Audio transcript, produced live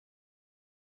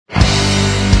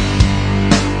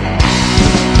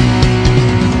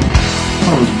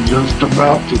just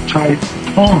about to type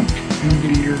punk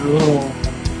into your little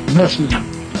message thing.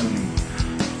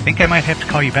 I think I might have to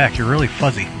call you back. You're really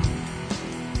fuzzy.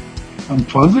 I'm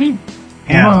fuzzy?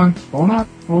 Yeah. Hold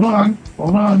on.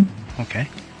 Okay.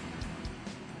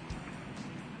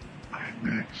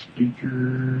 Mac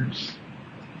speakers.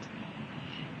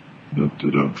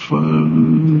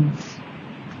 Fuzz.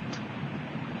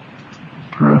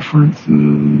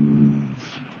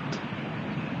 Preferences.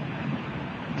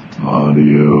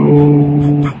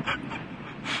 Audio.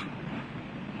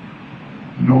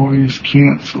 Noise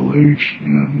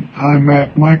cancellation.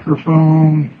 iMac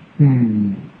microphone.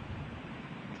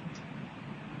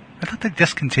 I thought they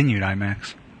discontinued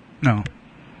iMacs. No.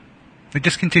 They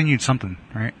discontinued something,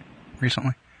 right?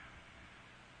 Recently.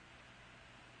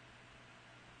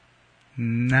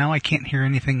 Now I can't hear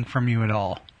anything from you at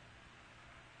all.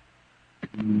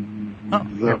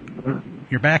 Oh,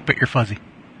 you're back, but you're fuzzy.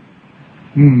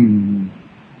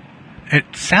 It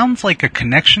sounds like a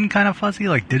connection kind of fuzzy,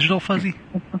 like digital fuzzy.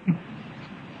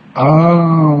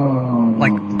 Oh.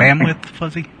 Like bandwidth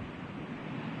fuzzy.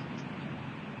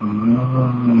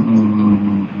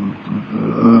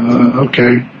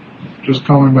 Okay. Just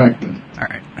call me back then.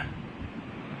 Alright.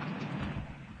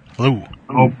 Hello.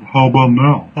 How about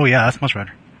now? Oh yeah, that's much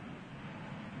better.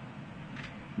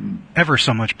 Ever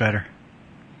so much better.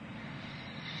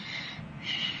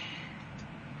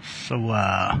 So,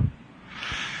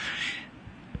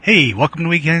 hey, welcome to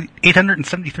week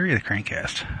 873 of the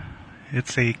Crankcast.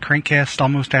 It's a Crankcast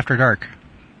almost after dark.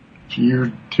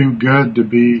 You're too good to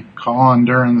be calling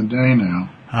during the day now.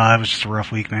 It was just a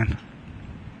rough week, man.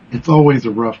 It's always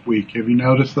a rough week. Have you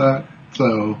noticed that?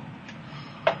 So,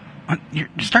 you're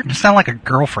starting to sound like a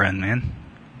girlfriend, man.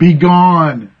 Be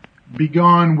gone. Be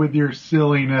gone with your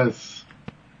silliness.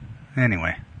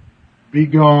 Anyway. Be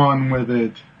gone with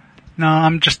it. No,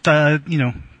 I'm just, it's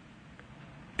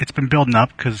been building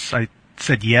up because I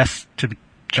said yes to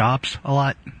jobs a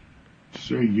lot.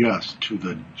 Say yes to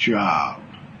the job.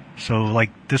 So,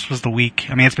 this was the week.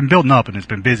 I mean, it's been building up and it's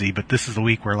been busy, but this is the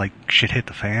week where, shit hit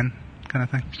the fan kind of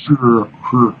thing.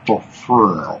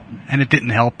 And it didn't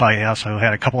help. I also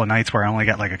had a couple of nights where I only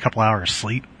got, a couple hours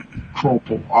sleep.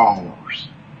 Couple hours.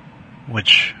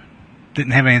 Which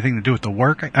didn't have anything to do with the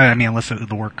work. I mean, unless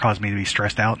the work caused me to be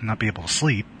stressed out and not be able to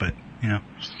sleep, but,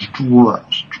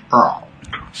 Stressed out.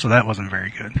 So that wasn't very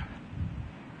good.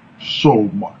 So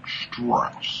much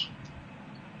stress.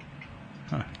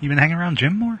 You been hanging around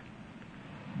Jim more?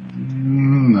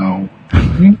 No.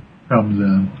 He comes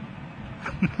in.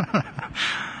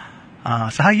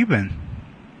 So how you been?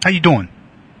 How you doing?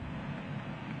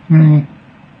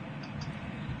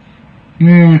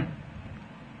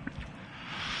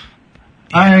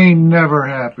 I ain't never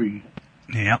happy.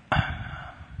 Yep.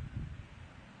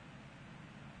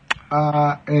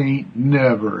 I ain't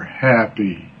never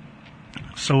happy.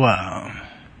 So, I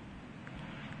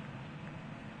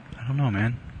don't know,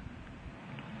 man.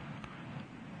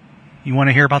 You want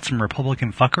to hear about some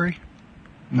Republican fuckery?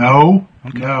 No.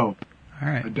 Okay. No. All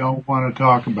right. I don't want to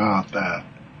talk about that.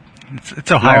 It's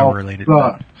Ohio related.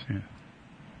 But,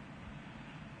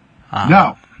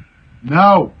 yeah.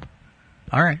 No.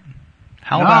 All right.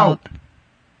 How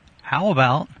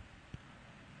about,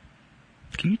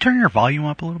 can you turn your volume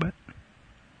up a little bit?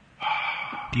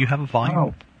 Do you have a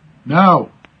volume? No.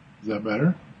 Is that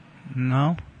better?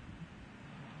 No.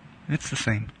 It's the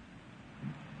same.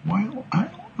 Well, I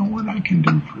don't know what I can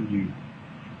do for you.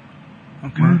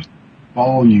 Okay. Where's the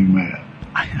volume at?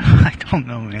 I don't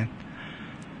know, man.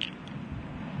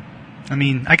 I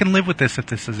mean, I can live with this if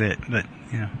this is it, but,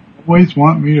 Always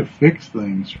want me to fix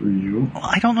things for you. Well,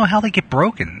 I don't know how they get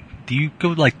broken. Do you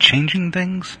go, changing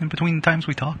things in between the times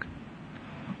we talk?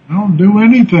 I don't do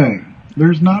anything.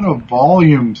 There's not a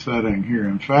volume setting here.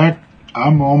 In fact,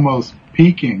 I'm almost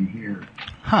peaking here.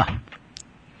 Huh. I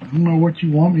don't know what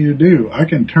you want me to do. I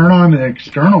can turn on the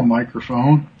external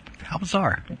microphone. How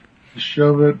bizarre.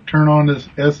 Turn on this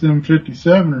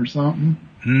SM57 or something.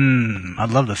 I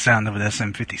love the sound of an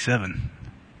SM57.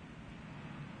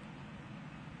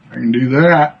 I can do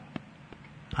that.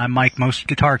 I mic most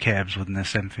guitar cabs with an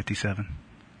SM57.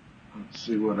 Let's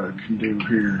see what I can do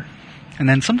here. And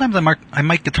then sometimes I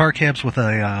mic guitar cabs with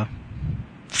a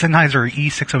Sennheiser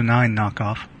E609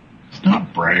 knockoff. It's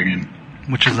not bragging.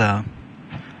 Which is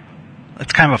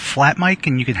it's kind of a flat mic,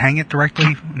 and you can hang it directly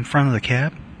in front of the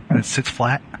cab, and it sits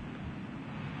flat.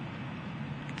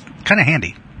 It's kind of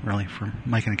handy, really, for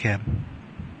micing a cab.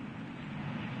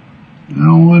 I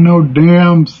don't want no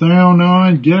damn sound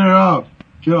on. Get it off.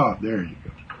 Get off. There you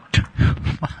go.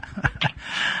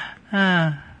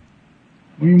 What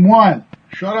do you want?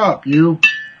 Shut up, you.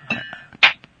 I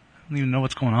don't even know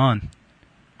what's going on.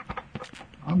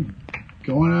 I'm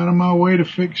going out of my way to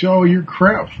fix all your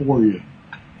crap for you.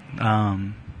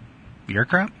 Your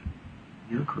crap?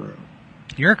 Your crap.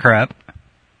 Your crap?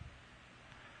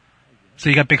 So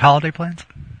you got big holiday plans?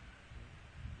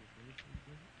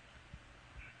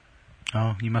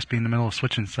 Oh, you must be in the middle of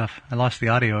switching stuff. I lost the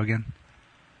audio again.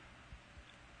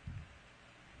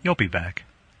 You'll be back.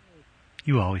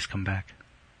 You always come back.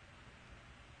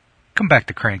 Come back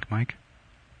to Crank, Mike.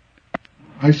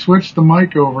 I switched the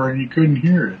mic over and you couldn't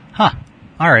hear it. Huh.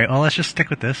 Alright, well let's just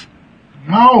stick with this.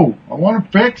 No, I want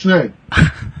to fix it.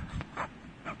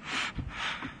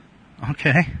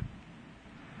 Okay.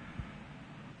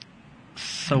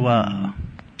 So,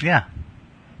 yeah.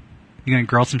 You gonna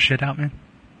grill some shit out, man?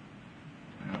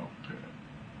 Output.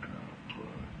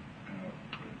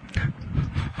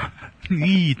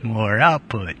 Need more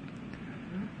output.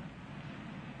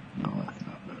 No, that's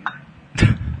not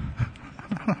better.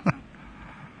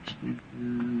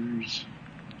 Speakers.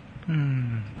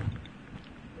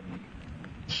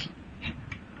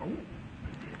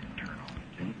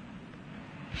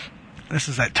 This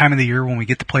is that time of the year when we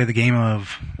get to play the game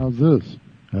of... How's this?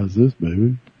 How's this,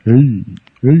 baby? Hey,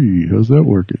 how's that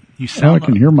working? You sound I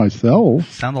can hear myself.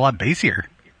 Sound a lot bassier.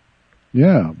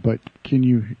 Yeah, but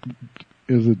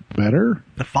is it better?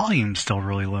 The volume's still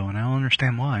really low, and I don't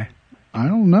understand why. I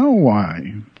don't know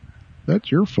why. That's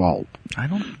your fault. I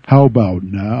don't How about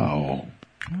now?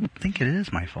 think it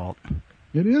is my fault.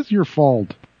 It is your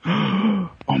fault. Oh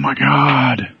my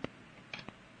God.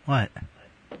 What?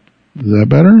 Is that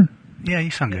better? Yeah,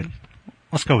 you sound good.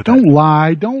 Let's go with Don't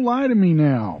lie. Don't lie to me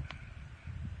now.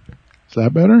 Is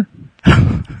that better?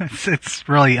 that. It's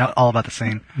really all about the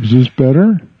same. Is this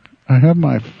better? I have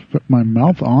my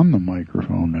mouth on the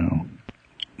microphone now.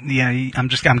 Yeah, I'm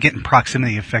getting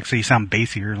proximity effects, so you sound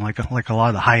bassier, like a lot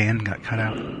of the high end got cut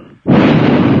out.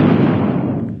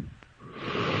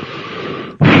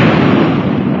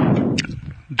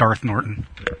 Darth Norton.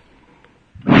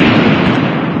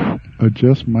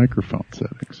 Adjust microphone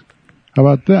settings. How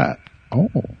about that? Oh,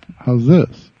 how's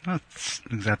this? That's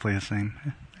exactly the same.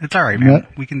 It's all right, man.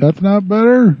 That's not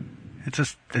better?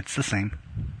 It's the same.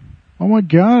 Oh my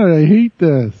God, I hate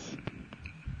this.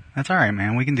 That's all right,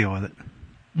 man. We can deal with it.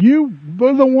 You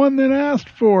were the one that asked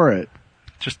for it.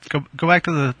 Just go back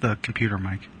to the computer,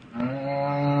 Mike.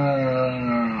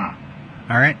 All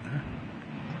right.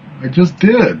 I just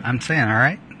did. I'm saying, all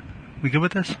right. We good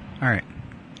with this? All right.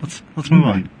 Let's move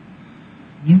on.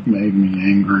 You've made me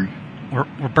angry.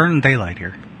 We're burning daylight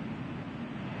here.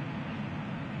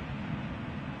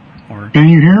 Can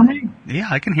you hear me? Yeah,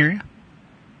 I can hear you.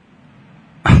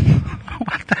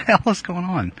 What the hell is going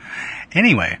on?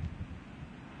 Anyway.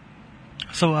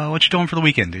 So, what you doing for the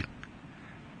weekend, dude?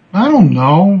 I don't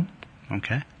know.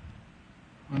 Okay.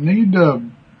 I need to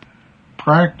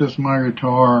practice my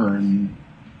guitar and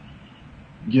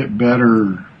get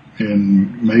better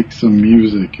and make some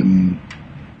music, and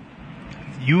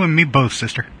You and me both,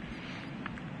 sister.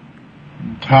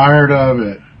 I'm tired of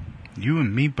it. You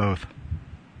and me both.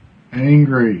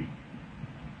 Angry.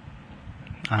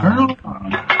 Turn on.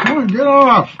 Come on, get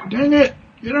off. Dang it.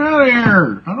 Get out of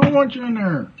here. I don't want you in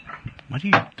there. What are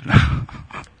you...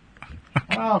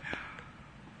 Wow.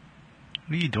 What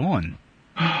are you doing?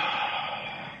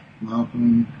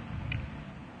 Nothing.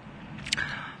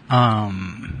 Have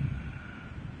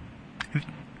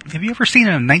you ever seen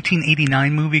a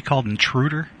 1989 movie called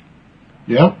Intruder?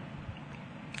 Yep.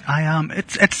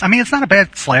 It's not a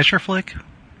bad slasher flick.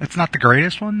 It's not the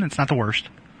greatest one. It's not the worst.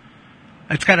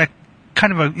 It's got a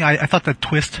kind of I thought the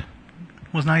twist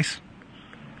was nice.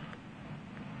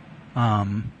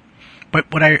 But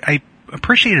what I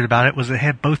appreciated about it was it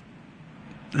had both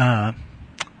the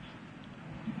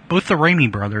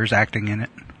Raimi brothers acting in it.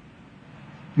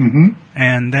 Mm-hmm.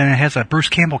 And then it has a Bruce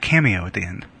Campbell cameo at the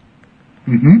end.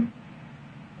 Mm-hmm.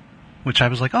 Which I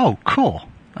was like, oh, cool.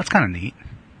 That's kind of neat.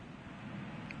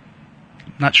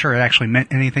 Not sure it actually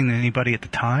meant anything to anybody at the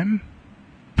time.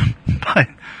 But,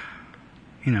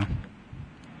 you know.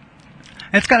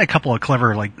 It's got a couple of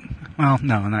clever, well,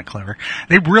 no, not clever.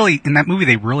 In that movie,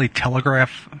 they really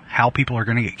telegraph how people are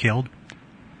going to get killed.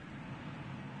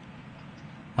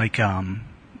 Like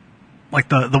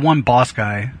the one boss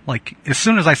guy, as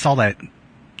soon as I saw that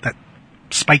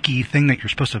spiky thing that you're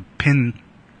supposed to pin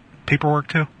paperwork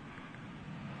to,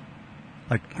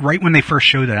 right when they first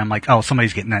showed it, I'm like, oh,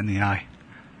 somebody's getting that in the eye.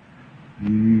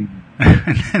 Mm.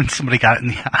 And then somebody got it in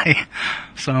the eye.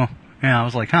 So, yeah, I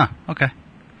was like, huh, okay.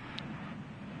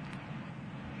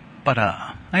 But,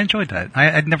 I enjoyed that.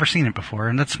 I'd never seen it before,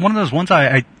 and that's one of those ones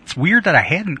it's weird that I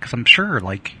hadn't, because I'm sure,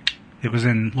 it was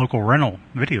in local rental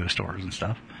video stores and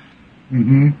stuff.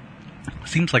 Mm-hmm.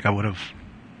 Seems like I would have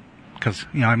Because,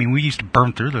 I mean, we used to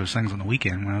burn through those things on the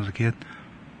weekend when I was a kid.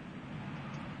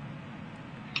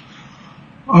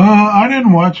 I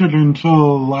didn't watch it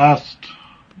until last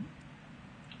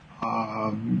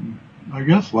 4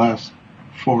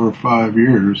 or 5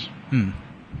 years.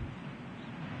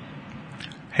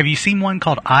 Have you seen one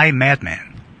called I,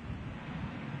 Madman?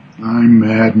 I'm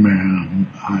Madman.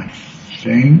 I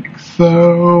think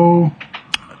so.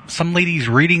 Some lady's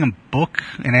reading a book,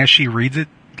 and as she reads it,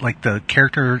 like the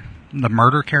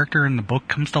murder character in the book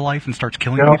comes to life and starts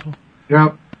killing people?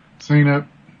 Yep. Seen it.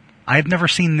 I've never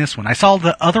seen this one. I saw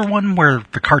the other one where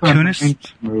the cartoonist...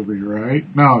 It's an movie, right?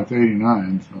 No, it's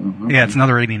 89. So, okay. Yeah, it's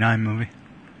another 89 movie.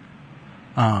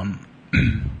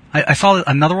 I saw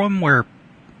another one where...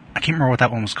 I can't remember what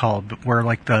that one was called, but where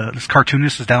like this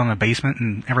cartoonist is down in the basement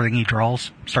and everything he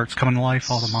draws starts coming to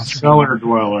life, all the monsters. Cellar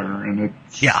Dweller, and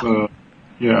it's... Yeah.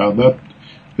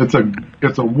 It's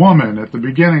a woman. At the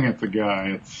beginning, it's a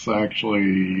guy. It's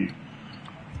actually...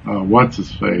 what's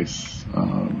his face?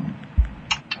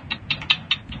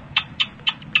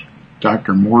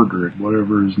 Dr. Mordred,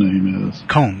 whatever his name is.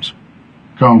 Combs,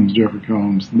 Jeffrey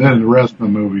Combs. And then the rest of the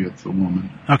movie, it's a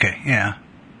woman. Okay, yeah.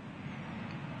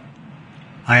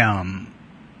 I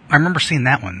remember seeing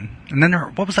that one. And then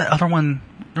what was that other one?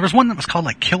 There was one that was called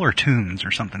like Killer Toons or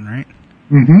something, right?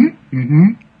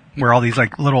 Where all these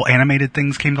like little animated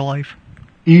things came to life.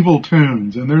 Evil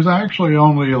Toons. And there's actually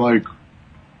only like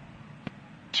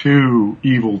 2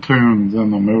 Evil Toons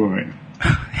in the movie.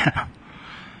 Yeah.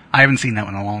 I haven't seen that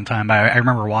one in a long time, but I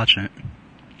remember watching it.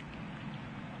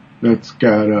 That's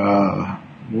got,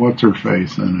 what's her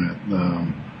face in it?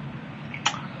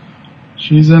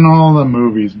 She's in all the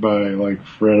movies by like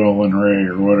Fred Olen Ray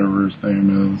or whatever his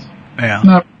name is.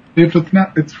 Yeah.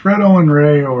 It's Fred Olen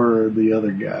Ray or the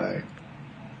other guy.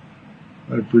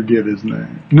 I forget his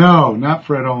name. No, not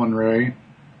Fred Olen Ray.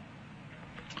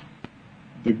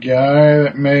 The guy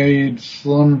that made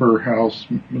Slumber House,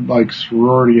 like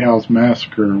Sorority House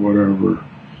Massacre or whatever.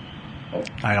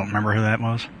 I don't remember who that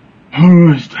was.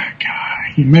 Who is that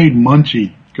guy? He made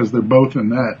Munchie, because they're both in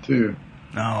that too.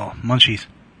 Oh, Munchies.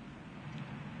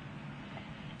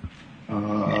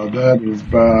 That is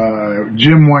by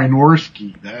Jim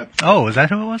Wynorski. Oh, is that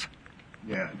who it was?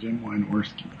 Yeah, Jim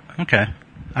Wynorski. Okay.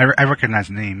 I recognize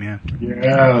the name, yeah.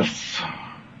 Yes.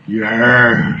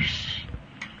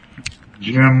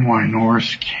 Jim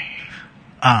Wynorski.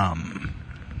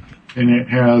 And it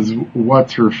has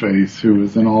what's-her-face, who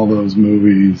was in all those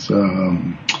movies.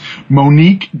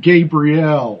 Monique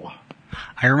Gabrielle.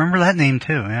 I remember that name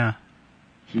too, yeah.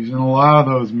 She's in a lot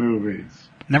of those movies.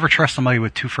 Never trust somebody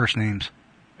with 2 first names.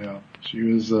 Yeah,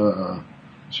 she's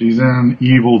in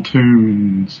Evil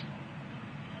Toons.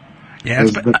 Yeah,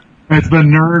 it's the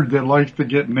nerd that likes to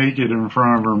get naked in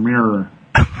front of her mirror.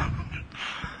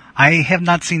 I have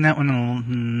not seen that one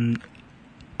in,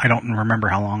 I don't remember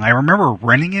how long. I remember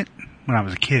renting it when I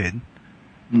was a kid.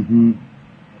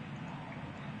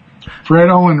 Fred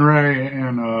Olen Ray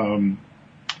and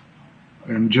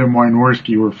Jim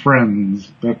Wynorski were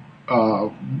friends. That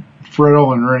Fred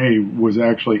Olen Ray was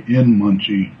actually in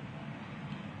Munchie.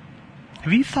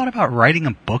 Have you thought about writing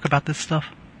a book about this stuff?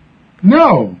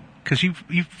 No. Because you've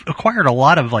acquired a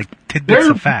lot of like tidbits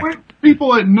of fact. There's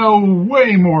people that know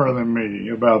way more than me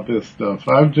about this stuff.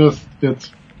 It's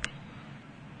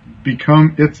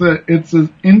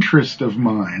an interest of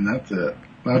mine. That's it.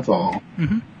 That's all.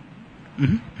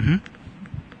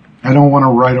 I don't want to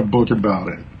write a book about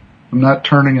it. I'm not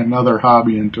turning another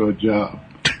hobby into a job.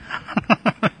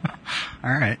 All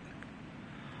right.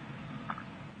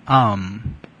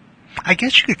 I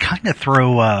guess you could kind of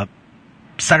throw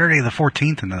Saturday the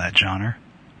 14th into that genre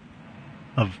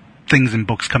of things in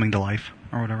books coming to life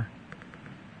or whatever.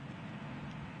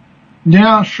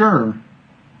 Yeah, sure.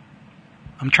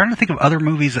 I'm trying to think of other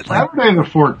movies that like... Saturday the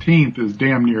 14th is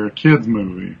damn near a kid's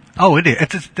movie. Oh, it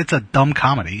is. It's a dumb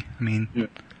comedy. I mean... Yeah.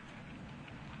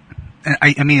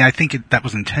 I think that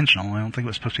was intentional. I don't think it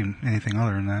was supposed to be anything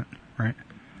other than that, right?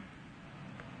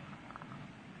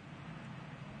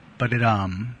 But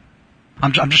I'm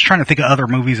just trying to think of other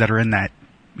movies that are in that,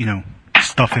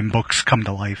 stuff in books come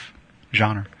to life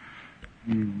genre.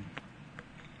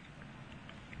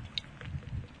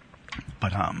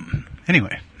 But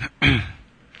anyway,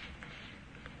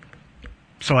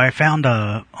 so I found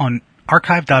on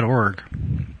archive.org,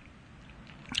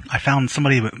 I found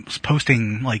somebody that was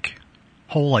posting like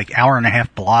whole like hour and a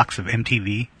half blocks of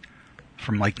MTV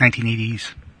from like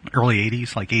 1980s, early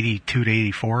 80s, like 82 to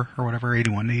 84 or whatever,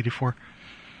 81 to 84.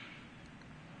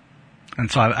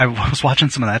 And so I was watching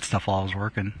some of that stuff while I was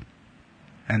working.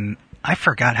 And I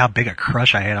forgot how big a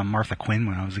crush I had on Martha Quinn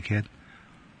when I was a kid.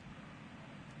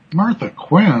 Martha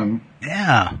Quinn?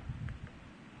 Yeah.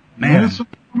 Man. Medicine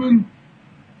Woman?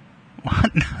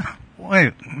 What?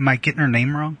 Wait, am I getting her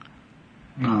name wrong?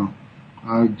 No.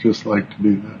 I'd just like to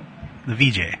do that. The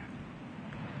VJ.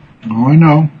 Oh, I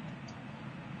know.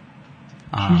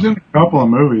 She's in a couple of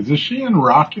movies. Is she in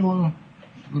Rockula?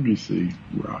 Let me see.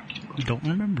 Rockula. I don't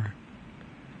remember.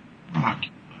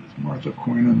 Rockula. Is Martha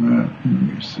Quinn in that? Let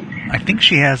me see. I think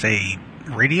she has a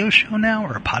radio show now,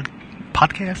 or a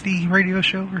podcasty radio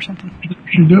show or something.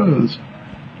 She does.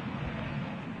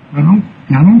 I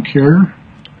don't care.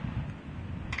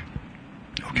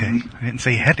 Okay. I didn't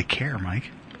say you had to care,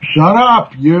 Mike. Shut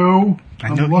up, you! I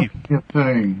know I'm looking at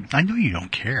things. I know you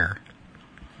don't care.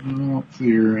 I don't see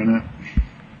her in it.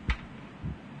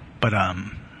 But,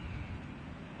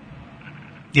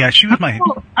 yeah, she was my...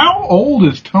 How old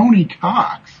is Tony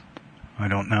Cox? I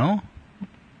don't know.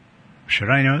 Should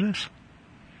I know this?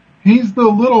 He's the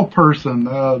little person,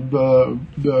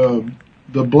 the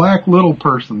black little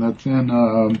person that's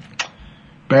in,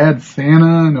 Bad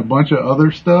Santa and a bunch of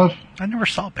other stuff. I never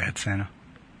saw Bad Santa.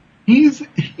 He's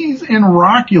in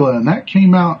Rockula, and that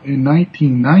came out in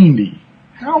 1990.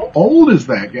 How old is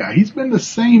that guy? He's been the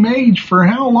same age for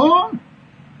how long?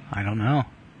 I don't know.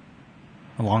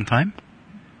 A long time?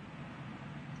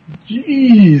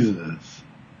 Jesus.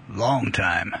 Long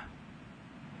time.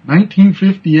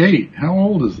 1958. How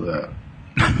old is that?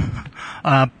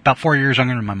 About 4 years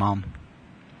younger than my mom.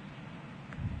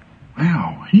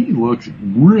 Wow, he looks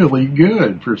really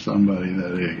good for somebody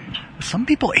that age. Some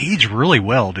people age really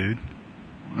well, dude.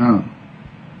 Wow.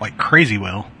 Like crazy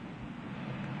well.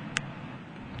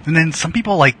 And then some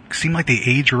people like seem like they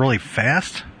age really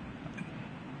fast.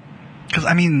 Because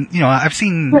I mean, you know, I've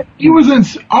seen. He was in.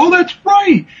 Oh, that's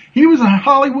right. He was in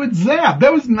Hollywood Zap.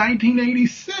 That was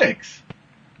 1986.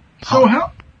 So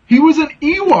how he was an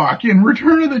Ewok in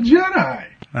Return of the Jedi.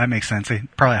 That makes sense. They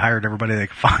probably hired everybody they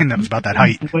could find that was about that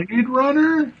height. Blade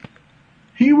Runner.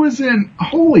 He was in.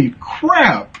 Holy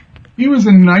crap! He was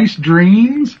in Nice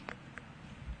Dreams.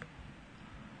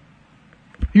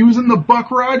 He was in the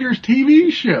Buck Rogers TV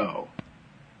show.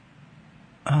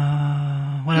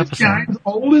 What this episode? This guy's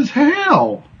old as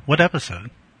hell. What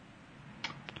episode?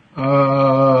 The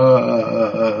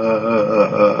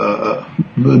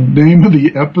name of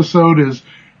the episode is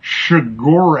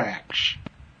Shigorak.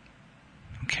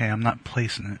 Okay, I'm not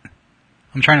placing it.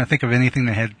 I'm trying to think of anything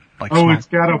that had like. Oh, it's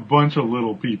got a bunch of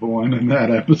little people in that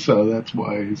episode. That's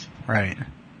why he's right.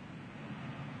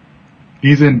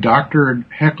 He's in Dr.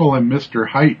 Heckle and Mr.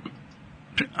 Hype.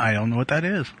 I don't know what that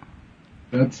is.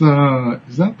 That's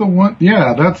is that the one?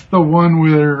 Yeah, that's the one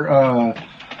where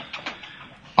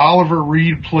Oliver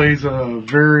Reed plays a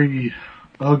very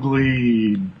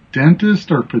ugly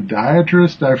dentist or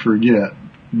podiatrist, I forget.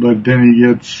 But then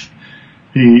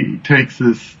he takes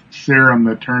this serum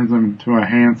that turns him into a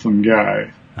handsome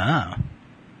guy. Oh.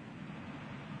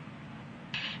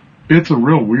 It's a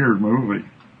real weird movie.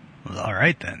 Well, all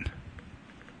right then.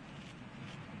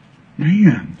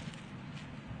 Man.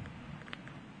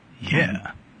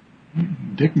 Yeah.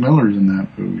 Dick Miller's in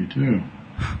that movie too.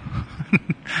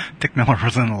 Dick Miller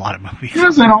was in a lot of movies. He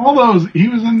was in all those. He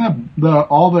was in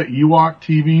all the Ewok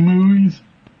TV movies.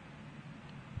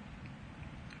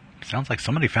 Sounds like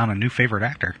somebody found a new favorite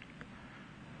actor.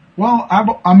 Well,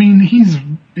 I mean, he's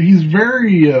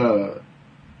very. I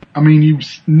mean, you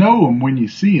know him when you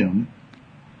see him,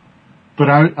 but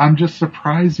I'm just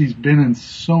surprised he's been in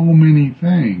so many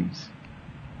things.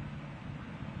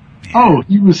 Yeah. Oh,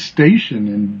 he was Station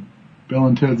in Bill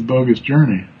and Ted's Bogus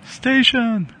Journey.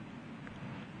 Station.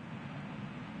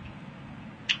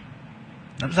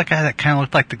 That was that guy that kind of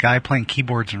looked like the guy playing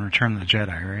keyboards in Return of the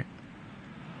Jedi, right?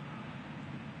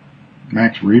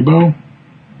 Max Rebo?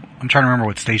 I'm trying to remember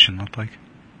what Station looked like.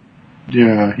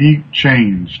 Yeah, he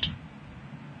changed.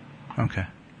 Okay.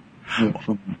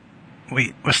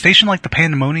 Wait, was Station like the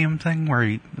Pandemonium thing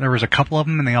where there was a couple of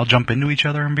them and they all jump into each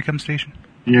other and become Station?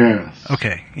 Yes.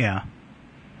 Okay, yeah.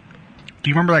 Do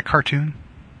you remember that cartoon?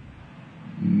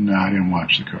 No, I didn't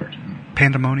watch the cartoon.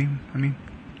 Pandemonium, I mean?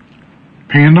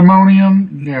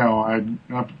 Pandemonium? No,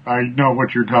 I know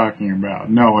what you're talking about.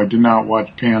 No, I did not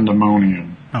watch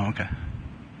Pandemonium. Oh, okay.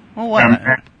 Well,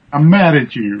 why? I'm mad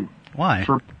at you. Why?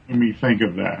 For making me think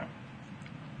of that.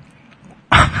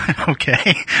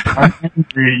 Okay. I'm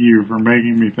angry at you for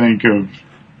making me think of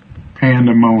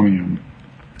Pandemonium.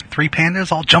 3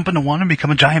 pandas all jump into one and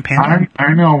become a giant panda?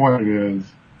 I know what it is.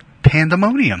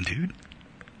 Pandemonium, dude.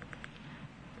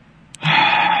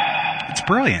 It's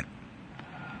brilliant.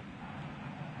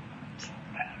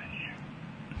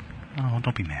 Oh,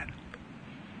 don't be mad.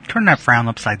 Turn that frown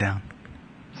upside down.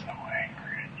 I'm so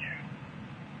angry at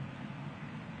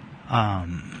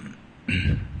you.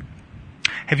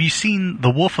 Have you seen The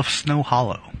Wolf of Snow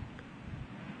Hollow?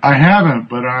 I haven't,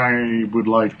 but I would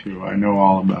like to. I know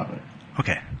all about it.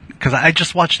 Okay. Because I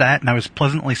just watched that, and I was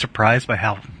pleasantly surprised by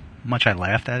how much I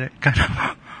laughed at it. Kind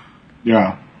of.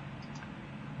 Yeah.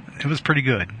 It was pretty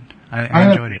good. I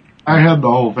enjoyed it. I had the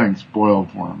whole thing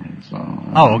spoiled for me, so.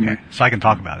 Oh, okay. So I can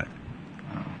talk about it.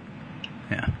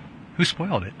 Yeah. Who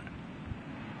spoiled it?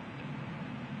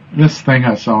 This thing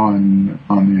I saw on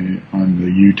the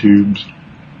YouTubes.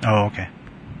 Oh, okay.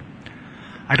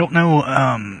 I don't know,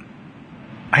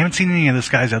 I haven't seen any of this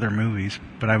guy's other movies,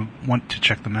 but I want to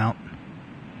check them out.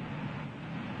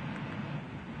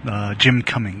 Jim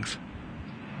Cummings.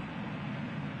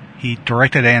 He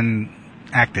directed and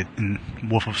acted in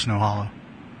Wolf of Snow Hollow.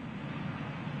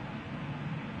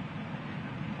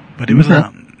 But it was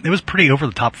it was pretty over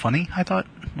the top funny, I thought.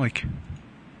 Like,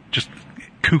 just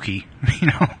kooky, you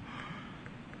know.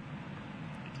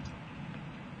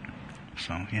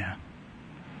 So yeah,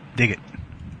 dig it.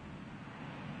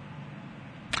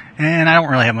 And I don't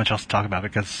really have much else to talk about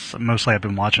because mostly I've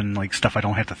been watching like stuff I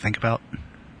don't have to think about,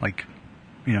 like,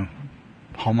 you know,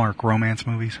 Hallmark romance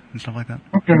movies and stuff like that.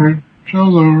 Okay,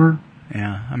 show's over.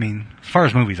 Yeah, I mean, as far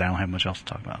as movies, I don't have much else to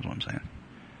talk about, is what I'm saying.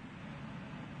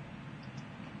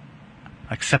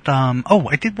 Except,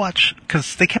 I did watch,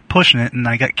 because they kept pushing it, and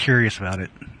I got curious about it.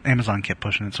 Amazon kept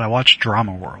pushing it, so I watched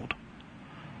Drama World.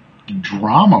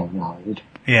 Drama World?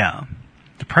 Yeah.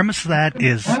 The premise of that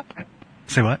is...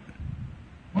 Say what?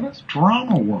 What is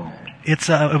Drama World? It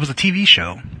was a TV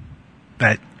show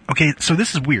that... Okay, so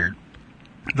this is weird.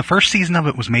 The first season of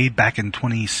it was made back in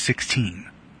 2016,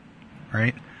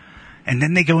 right? And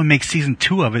then they go and make season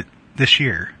 2 of it this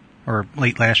year, or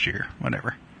late last year,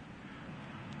 whatever.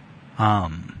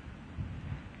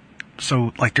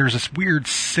 So, like, there's this weird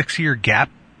 6-year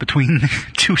gap between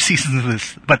 2 seasons of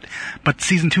this, but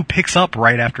season 2 picks up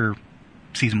right after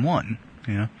season 1,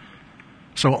 you know?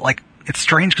 So, like, it's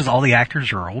strange because all the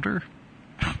actors are older.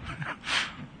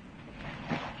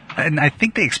 And I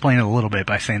think they explain it a little bit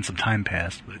by saying some time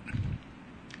passed, but...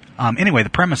 anyway, the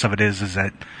premise of it is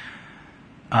that,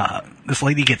 this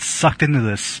lady gets sucked into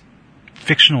this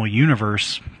fictional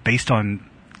universe based on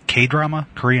K-drama,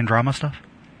 Korean drama stuff.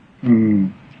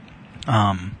 Mm.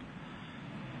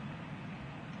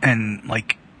 And,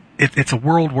 like, it's a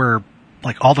world where,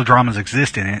 like, all the dramas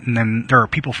exist in it, and then there are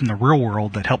people from the real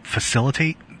world that help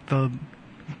facilitate the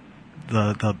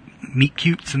meet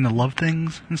cutes and the love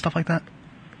things and stuff like that.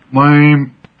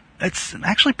 Lame. It's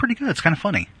actually pretty good. It's kind of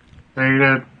funny. Hate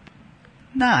it.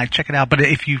 Nah, check it out. But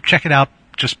if you check it out,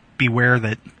 just beware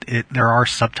that there are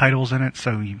subtitles in it,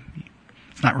 so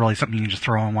it's not really something you can just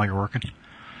throw on while you're working.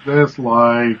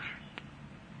 Dislike.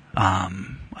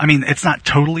 I mean, it's not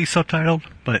totally subtitled,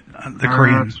 but the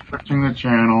Korean... Switching the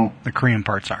channel. The Korean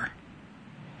parts are.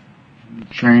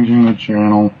 Changing the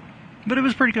channel. But it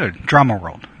was pretty good. Drama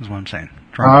World is what I'm saying.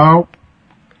 Drama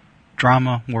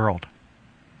World.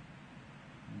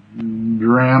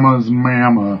 Drama's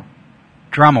mama.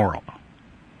 Drama World.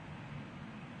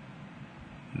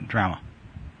 Drama.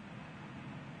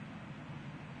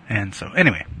 And so,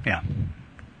 anyway, yeah.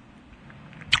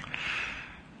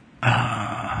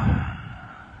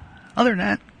 Other than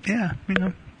that, yeah, you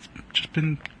know, it's just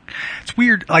been, it's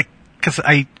weird, like, cause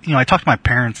I talk to my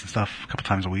parents and stuff a couple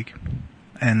times a week.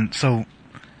 And so,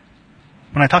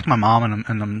 when I talk to my mom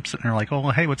and I'm sitting there like, oh,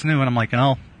 well, hey, what's new? And I'm like,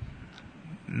 oh,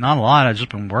 not a lot, I've just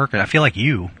been working. I feel like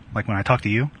when I talk to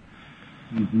you.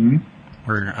 Mm-hmm.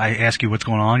 Where I ask you what's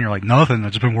going on, you're like, nothing,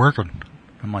 I've just been working.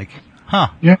 I'm like, huh.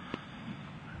 Yeah.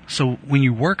 So when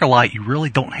you work a lot, you really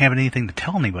don't have anything to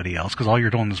tell anybody else because all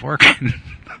you're doing is working.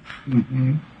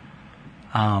 Mm-hmm.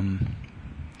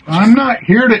 I'm not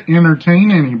here to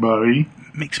entertain anybody.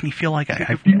 Makes me feel like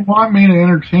if you want me to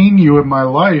entertain you in my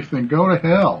life, then go to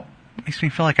hell. Makes me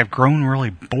feel like I've grown really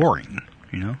boring,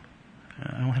 you know?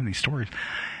 I don't have any stories.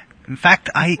 In fact,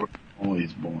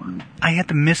 always boring. I had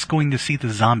to miss going to see the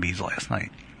Zombies last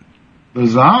night. The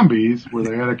Zombies? Where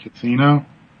they had a casino?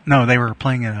 No, they were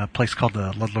playing at a place called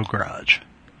the Ludlow Garage.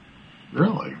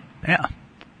 Really? Yeah.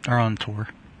 They're on tour.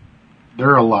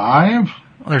 They're alive?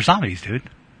 Well, they're zombies, dude.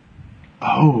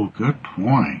 Oh, good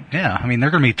point. Yeah, I mean, they're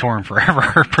going to be touring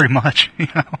forever, pretty much, you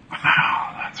know?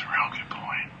 Wow, that's a real good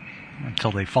point.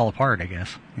 Until they fall apart, I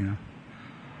guess, you know?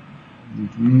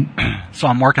 Mm-hmm. So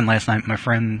I'm working last night. My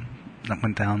friend that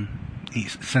went down, he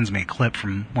sends me a clip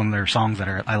from one of their songs that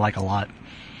I like a lot.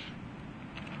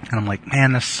 And I'm like,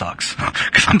 man, this sucks.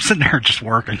 Because I'm sitting there just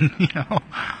working, you know?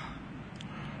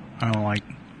 And I'm like,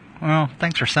 well,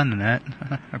 thanks for sending that.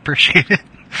 I appreciate it.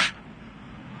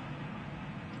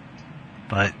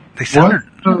 But they sounded...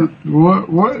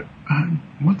 What?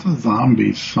 What's a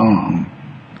zombie song?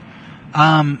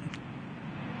 Well,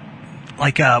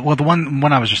 the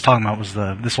one I was just talking about was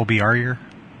the "This Will Be Our Year."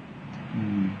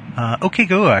 OK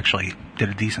Go actually did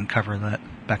a decent cover of that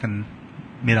back in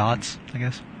mid-aughts, I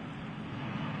guess.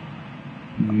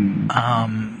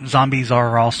 Zombies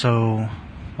are also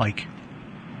like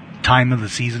time of the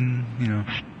season, you know.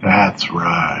 That's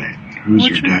right. Who's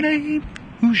What's your dad? name?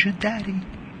 Who's your daddy?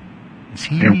 Is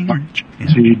he And what rich?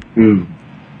 does he do?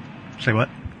 Say what?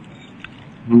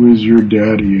 Who is your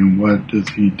daddy and what does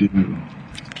he do?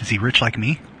 Is he rich like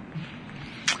me?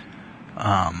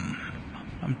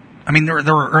 I mean,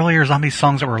 there were earlier zombie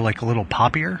songs that were like a little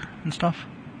poppier and stuff.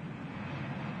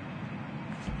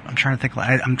 I'm trying to think.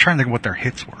 I'm trying to think what their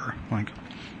hits were, like,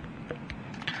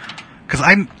 because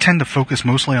I tend to focus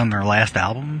mostly on their last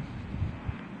album.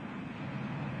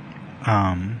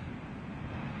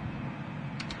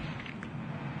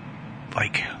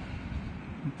 Like,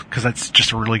 because that's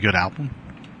just a really good album.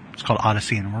 It's called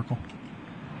Odyssey and Oracle.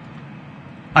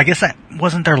 I guess that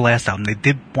wasn't their last album. They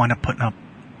did wind up putting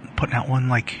out one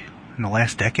like in the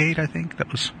last decade, I think.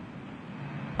 That was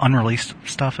unreleased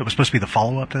stuff. It was supposed to be the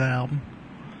follow-up to that album.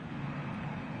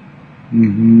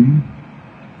 Mm-hmm.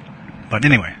 But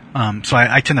anyway, so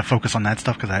I tend to focus on that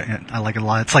stuff because I like it a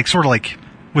lot. It's like sort of like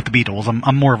with the Beatles.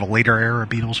 I'm more of a later era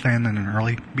Beatles fan than an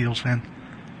early Beatles fan.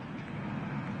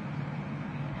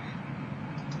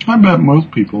 I bet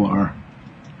most people are.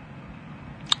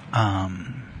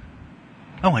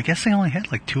 Oh, I guess they only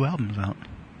had like 2 albums out.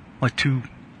 Like 2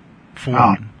 full.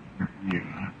 How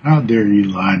dare you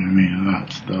lie to me about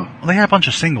that stuff? Well, they had a bunch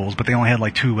of singles, but they only had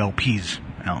like 2 LPs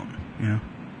out, you know.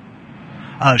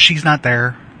 She's Not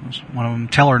There was one of them.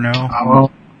 Tell Her No.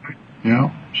 Well,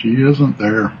 yeah, she isn't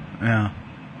there. Yeah.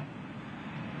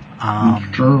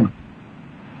 It's true.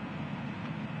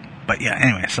 But yeah,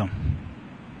 anyway, so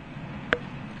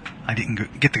I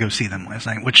didn't get to go see them last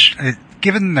night, which,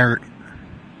 given their,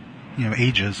 you know,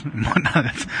 ages and whatnot,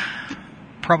 it's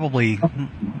probably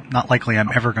not likely I'm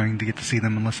ever going to get to see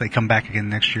them unless they come back again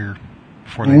next year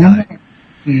before they die.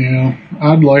 Yeah,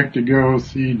 I'd like to go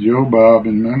see Joe Bob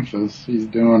in Memphis. He's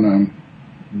doing a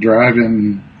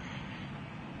drive-in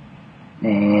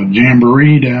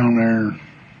jamboree down there.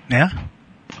 Yeah?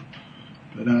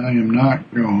 But I am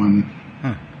not going.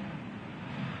 Huh.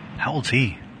 How old's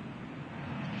he?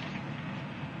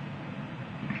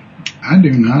 I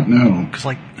do not know. Because,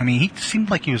 like, I mean, he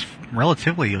seemed like he was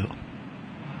relatively...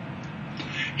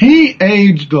 He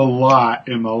aged a lot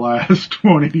in the last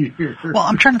 20 years. Well,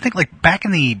 I'm trying to think, like, back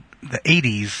in the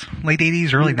 80s, late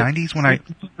 80s, early 90s, when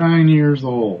 9 years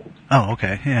old. Oh,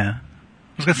 okay, yeah.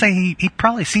 I was going to say, he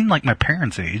probably seemed like my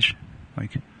parents' age.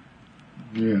 Like...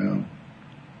 Yeah.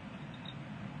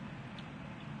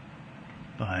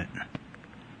 But...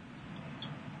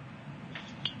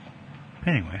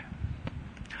 Anyway...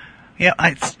 Yeah,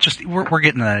 it's just we're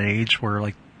getting to that age where,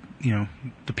 like, you know,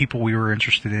 the people we were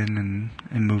interested in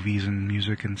movies and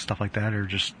music and stuff like that are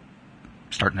just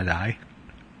starting to die.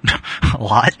 A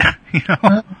lot, you know.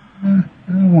 I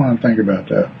don't want to think about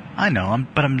that. I know,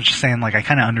 but I'm just saying, like, I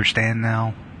kind of understand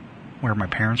now where my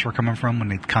parents were coming from when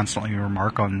they constantly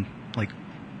remark on, like,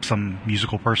 some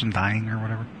musical person dying or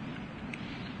whatever.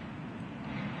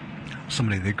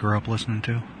 Somebody they grew up listening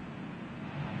to.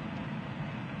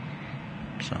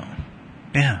 So...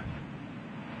 yeah.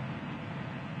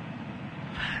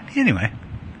 Anyway.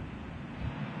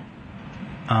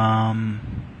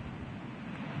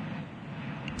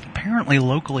 Apparently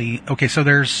locally, okay, so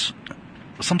there's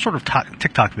some sort of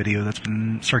TikTok video that's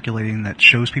been circulating that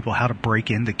shows people how to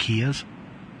break into Kias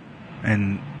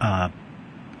and,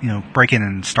 you know, break in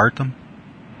and start them.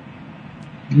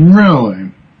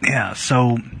 Really? Yeah,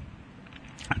 so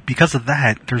because of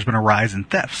that, there's been a rise in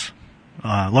thefts,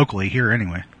 locally here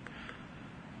anyway.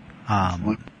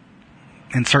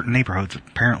 In certain neighborhoods,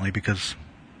 apparently, because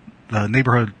the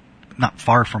neighborhood not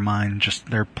far from mine, just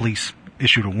their police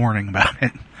issued a warning about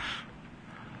it.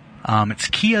 It's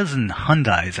Kias and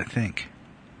Hyundais, I think.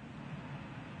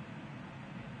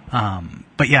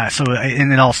 But yeah, so,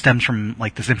 and it all stems from,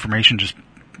 like, this information just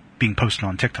being posted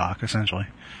on TikTok, essentially.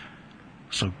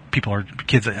 So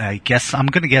kids, I guess, I'm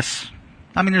gonna guess,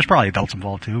 I mean, there's probably adults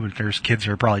involved too, but there's kids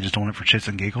who are probably just doing it for shits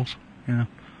and giggles, you know?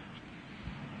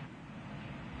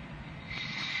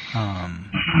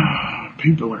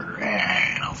 People are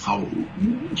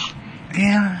assholes.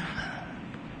 Yeah.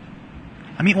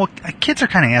 I mean, well, kids are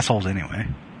kind of assholes anyway.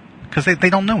 Because they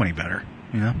don't know any better,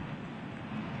 you know?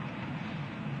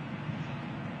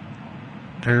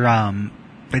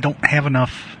 They don't have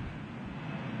enough,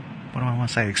 what do I want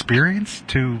to say, experience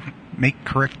to make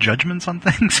correct judgments on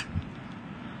things.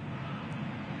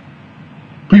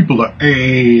 People are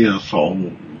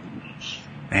assholes.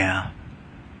 Yeah.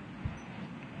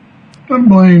 I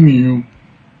blame you.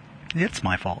 It's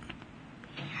my fault.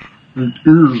 It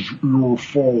is your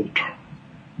fault.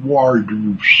 Why do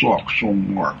you suck so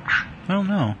much? Oh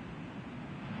no.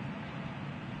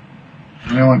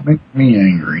 Well, it makes me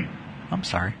angry. I'm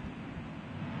sorry.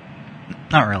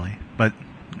 Not really, but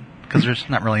because there's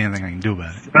not really anything I can do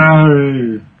about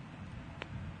it.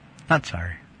 Not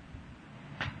sorry.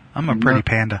 I'm a pretty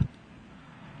panda.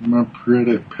 I'm a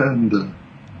pretty panda.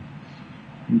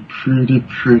 Pretty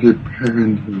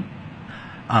panda.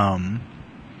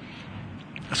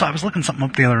 So I was looking something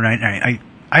up the other night, and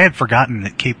I had forgotten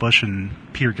that Kate Bush and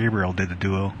Peter Gabriel did a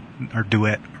duet,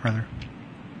 rather.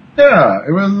 Yeah,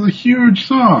 it was a huge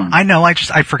song. I know,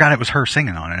 I forgot it was her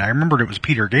singing on it. I remembered it was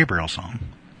Peter Gabriel's song.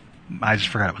 I just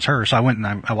forgot it was her, so I went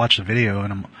and I watched the video,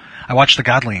 and I watched the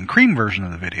Godley and Cream version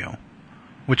of the video,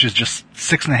 which is just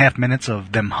 6.5 minutes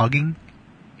of them hugging.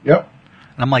 Yep.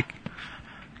 And I'm like,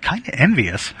 kind of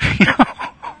envious, you know?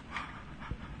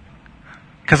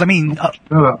 Because, I mean... shut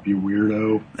up, you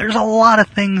weirdo. There's a lot of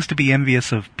things to be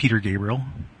envious of Peter Gabriel.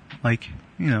 Like,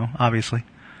 you know, obviously.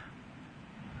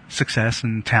 Success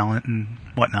and talent and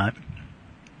whatnot.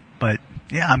 But,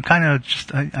 yeah, I'm kind of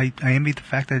just... I envy the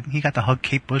fact that he got to hug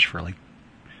Kate Bush for, like,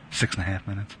 6.5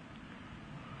 minutes.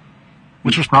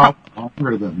 Which was probably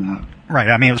longer than that. Right,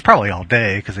 I mean, it was probably all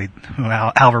day, because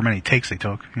however many takes they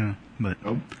took, you know, but...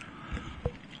 Nope.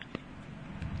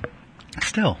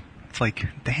 Still, it's like,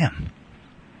 damn.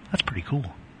 That's pretty cool.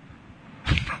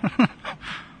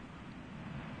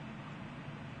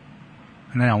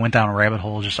 And then I went down a rabbit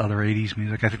hole, just other 80s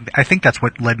music. I think that's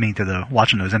what led me to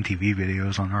watching those MTV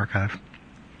videos on Archive.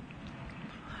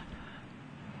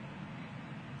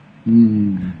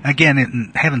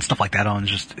 Again, having stuff like that on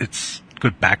it's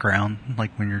good background,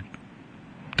 like when you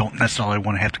don't necessarily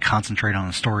want to have to concentrate on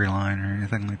a storyline or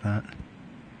anything like that.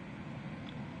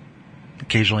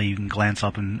 Occasionally you can glance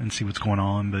up and see what's going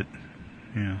on, but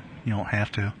you know, you don't have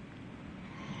to.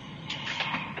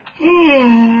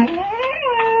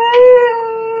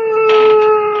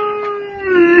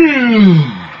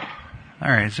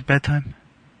 Alright, is it bedtime?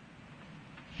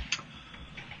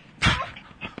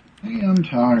 Hey, I'm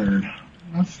tired.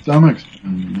 My stomach's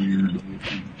been weird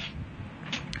lately.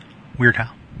 Weird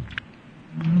how?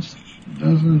 It just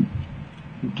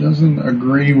doesn't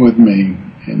agree with me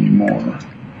anymore.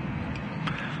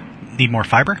 Need more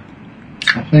fiber?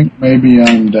 I think maybe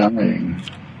I'm dying.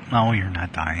 No, you're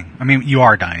not dying. I mean, you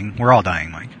are dying. We're all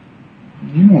dying, Mike.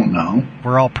 You don't know.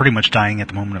 We're all pretty much dying at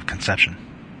the moment of conception.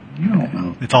 You don't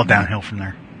know. It's all downhill from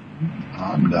there.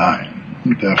 I'm dying.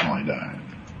 I'm definitely dying.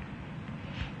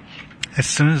 As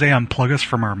soon as they unplug us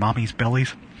from our mommy's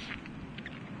bellies,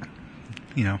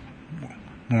 you know,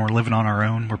 when we're living on our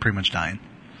own, we're pretty much dying.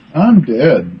 I'm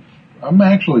dead. I'm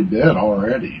actually dead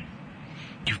already.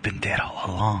 You've been dead all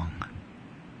along.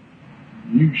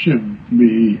 You should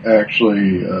be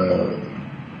actually,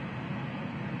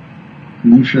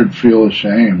 you should feel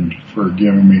ashamed for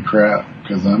giving me crap,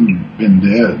 because I've been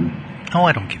dead. Oh,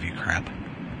 I don't give you crap.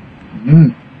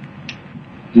 Do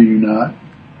you not?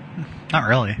 Not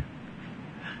really.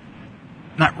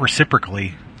 Not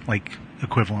reciprocally, like,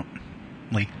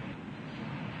 equivalently.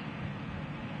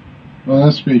 Well,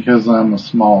 that's because I'm a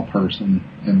small person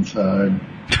inside.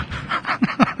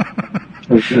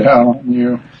 Take it out on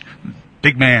you.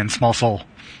 Big man, small soul.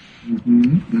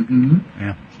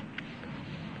 Yeah.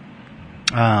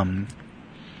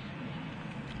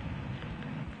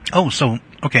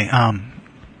 Okay, I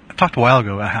talked a while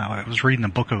ago about how I was reading a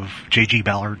book of J.G.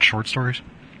 Ballard short stories.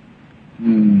 I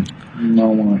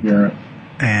don't want to hear it.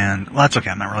 And, well, that's okay,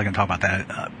 I'm not really going to talk about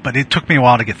that. But it took me a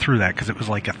while to get through that, because it was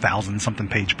like 1,000-something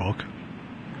page book.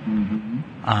 And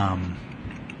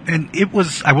it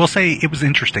was, I will say, it was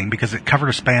interesting, because it covered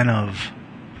a span of,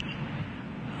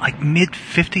 like,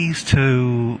 mid-50s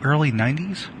to early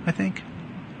 90s, I think.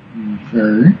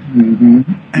 Okay. And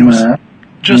it was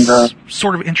just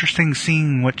sort of interesting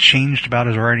seeing what changed about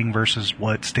his writing versus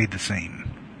what stayed the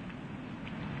same.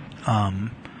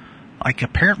 Like,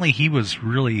 apparently he was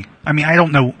really... I mean, I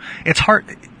don't know. It's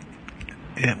hard...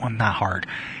 well, not hard.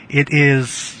 It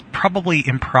is probably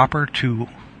improper to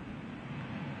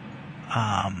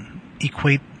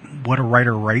equate what a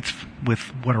writer writes with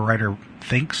what a writer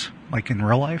thinks, like in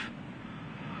real life.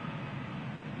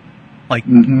 Like,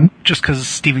 just because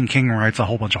Stephen King writes a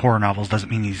whole bunch of horror novels doesn't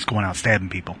mean he's going out stabbing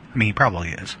people. I mean, he probably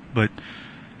is. But,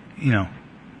 you know,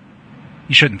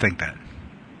 you shouldn't think that.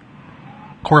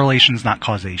 Correlation's not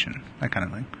causation. That kind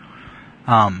of thing.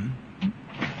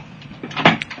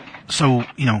 So,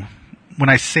 you know, when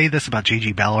I say this about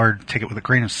J.G. Ballard, take it with a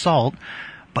grain of salt,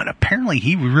 But apparently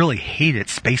he really hated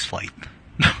spaceflight.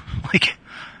 Like,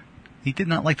 he did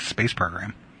not like the space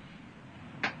program.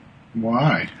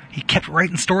 Why? He kept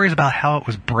writing stories about how it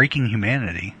was breaking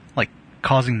humanity, like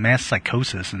causing mass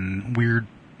psychosis and weird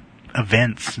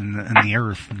events in the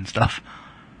Earth and stuff.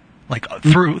 Like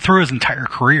through his entire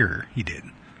career, he did.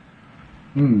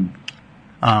 And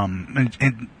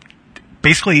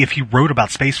basically, if he wrote about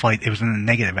spaceflight, it was in a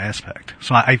negative aspect.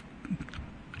 So I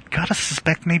gotta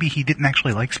suspect maybe he didn't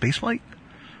actually like spaceflight.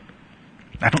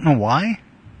 I don't know why.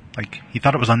 Like, he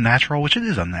thought it was unnatural, which it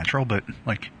is unnatural, but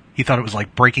like, he thought it was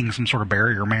like breaking some sort of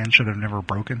barrier man should have never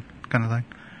broken, kind of thing.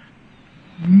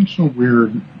 It's a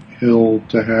weird hill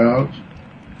to have.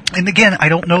 And again, I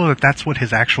don't know that that's what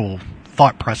his actual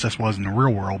thought process was in the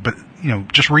real world, but, you know,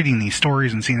 just reading these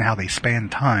stories and seeing how they span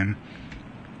time,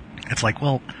 it's like,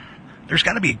 well, there's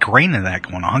got to be a grain of that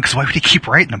going on, because why would he keep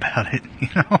writing about it, you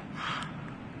know?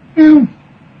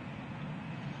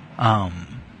 Yeah.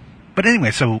 But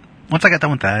anyway, so once I got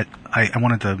done with that, I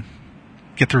wanted to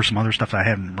get through some other stuff that I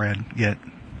haven't read yet.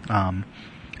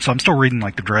 So I'm still reading,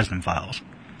 like, the Dresden Files.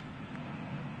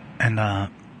 And,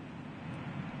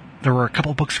 there were a couple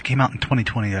of books that came out in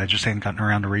 2020 that I just hadn't gotten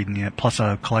around to reading yet, plus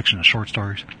a collection of short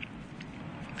stories.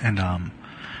 And,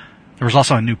 there was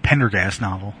also a new Pendergast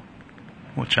novel,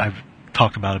 which I've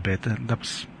talked about a bit. That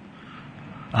was,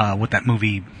 what that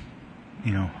movie,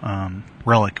 you know,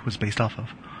 Relic was based off of.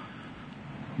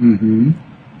 Mm-hmm.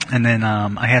 And then,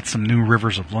 I had some new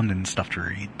Rivers of London stuff to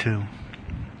read, too.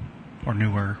 Or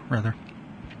newer, rather.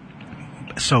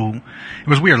 So, it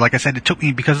was weird. Like I said, it took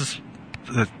me, because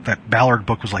that Ballard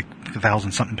book was like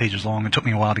 1,000-something pages long, it took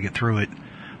me a while to get through it.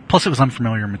 Plus, it was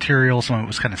unfamiliar material, so it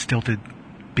was kind of stilted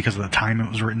because of the time it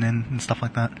was written in and stuff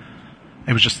like that.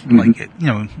 It was just like, you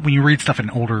know, when you read stuff in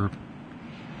older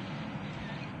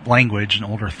language and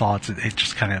older thoughts, it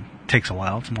just kind of takes a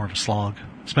while. It's more of a slog,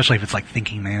 especially if it's like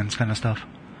thinking man's kind of stuff.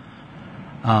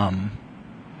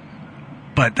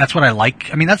 But that's what I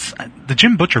like. I mean, that's the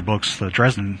Jim Butcher books, the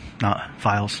Dresden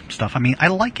Files stuff. I mean, I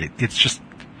like it. It's just,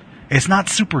 it's not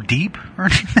super deep or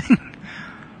anything,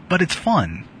 but it's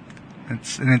fun.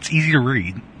 It's easy to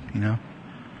read, you know.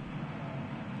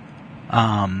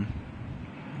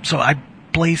 So I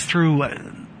blazed through.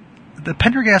 The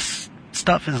Pendergast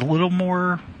stuff is a little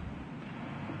more,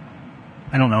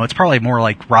 I don't know, it's probably more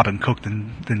like Robin Cook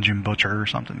than Jim Butcher or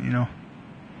something, you know.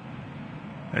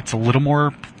 It's a little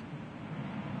more,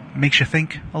 makes you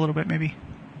think a little bit maybe,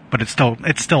 but it's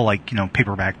still like, you know,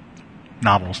 paperback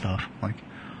novel stuff, like.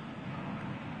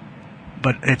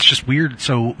 But it's just weird.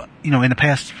 So, you know, in the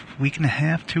past week and a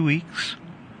half, 2 weeks,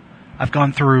 I've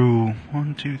gone through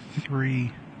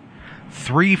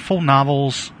 3 full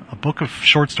novels, a book of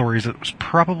short stories that was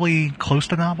probably close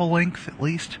to novel length, at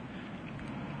least.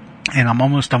 And I'm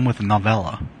almost done with a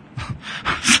novella.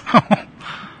 So,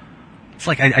 it's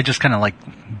like I just kind of like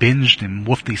binged and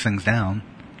wolfed these things down.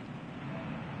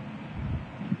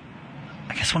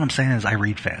 I guess what I'm saying is I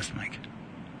read fast, Mike.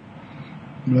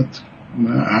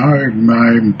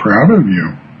 I'm proud of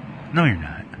you. No, you're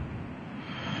not.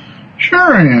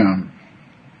 Sure I am.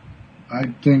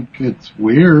 I think it's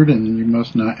weird and you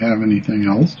must not have anything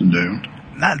else to do.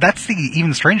 That's the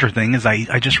even stranger thing is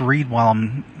I just read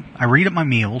I read at my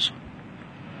meals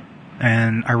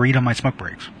and I read on my smoke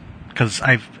breaks. Because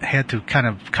I've had to kind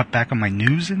of cut back on my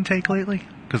news intake lately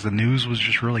because the news was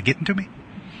just really getting to me.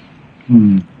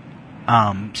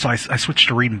 So I switched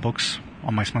to reading books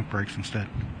on my smoke breaks instead.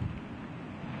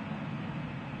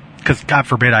 Because, God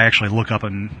forbid, I actually look up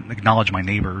and acknowledge my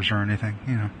neighbors or anything,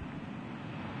 you know.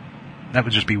 That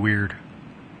would just be weird.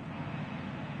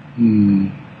 I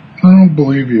don't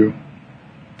believe you.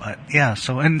 But, yeah,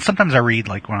 so, and sometimes I read,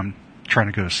 like, when I'm trying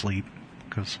to go to sleep,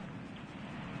 because...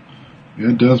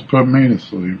 It does put me to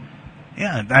sleep.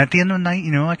 Yeah, at the end of the night,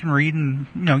 you know, I can read and,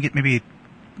 you know, get maybe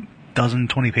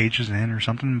 20 pages in or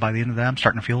something, and by the end of that, I'm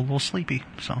starting to feel a little sleepy,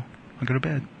 so I go to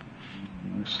bed.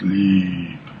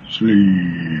 Sleep. Sleep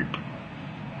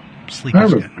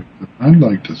is good. I'd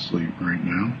like to sleep right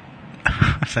now.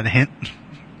 Is that a hint?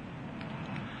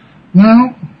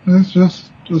 No, it's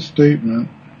just a statement.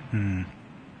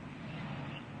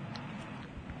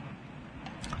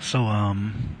 So, I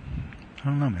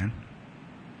don't know, man.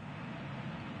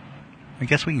 I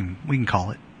guess we can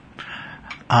call it.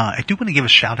 I do want to give a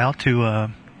shout out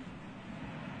to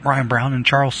Ryan Brown and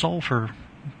Charles Soule for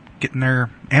getting their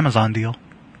Amazon deal.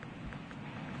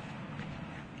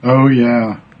 Oh,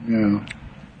 yeah.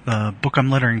 The book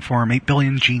I'm lettering for him, 8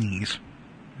 Billion Genies,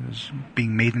 is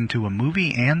being made into a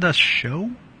movie and a show?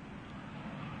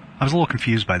 I was a little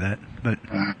confused by that, but...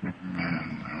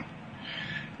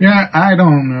 Yeah, I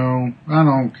don't know. I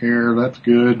don't care. That's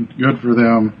good. Good for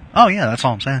them. Oh yeah, that's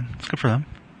all I'm saying. It's good for them.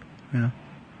 Yeah.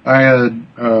 I had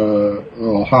a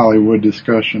little Hollywood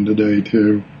discussion today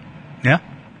too. Yeah.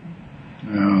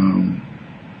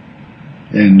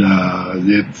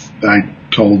 I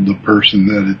told the person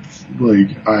that it's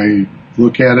like, I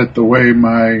look at it the way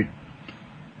my,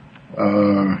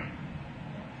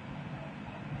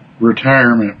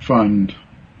 retirement fund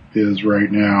is right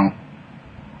now.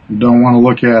 Don't want to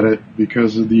look at it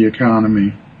because of the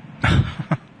economy.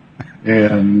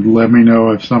 And let me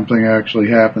know if something actually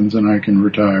happens and I can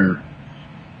retire.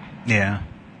 Yeah.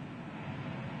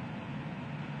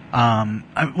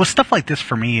 With stuff like this,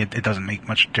 for me, it doesn't make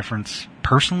much difference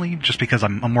personally, just because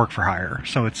I'm work for hire.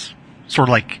 So it's sort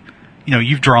of like,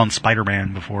 you've drawn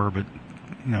Spider-Man before, but,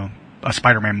 a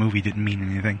Spider-Man movie didn't mean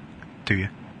anything to you,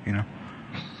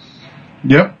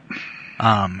 Yep.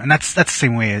 And that's the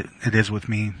same way it is with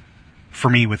me, for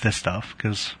me with this stuff,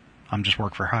 because I'm just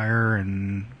work for hire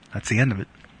and that's the end of it.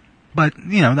 But,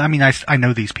 I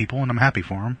know these people and I'm happy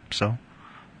for them, so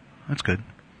that's good.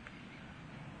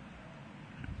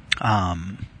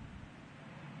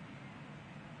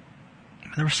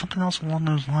 There was something else along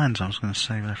those lines I was going to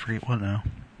say, but I forget what now.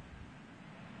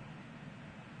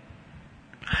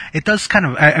 It does kind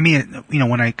of,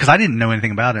 because I didn't know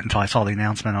anything about it until I saw the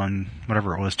announcement on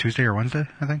whatever it was, Tuesday or Wednesday,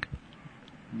 I think.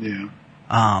 Yeah.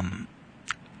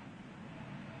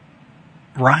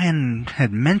 Ryan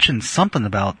had mentioned something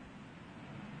about,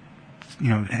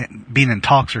 being in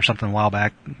talks or something a while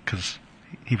back, because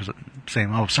he was saying,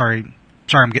 "Oh, sorry,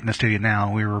 I'm getting this to you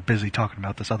now. We were busy talking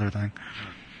about this other thing."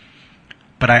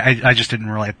 But I just didn't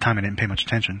really have time. I didn't pay much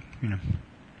attention,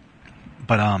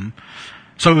 But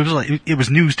so it was like it was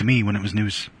news to me when it was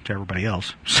news to everybody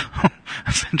else. So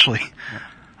essentially,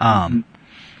 but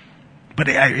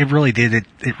it really did.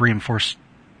 It reinforced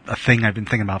a thing I've been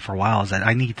thinking about for a while, is that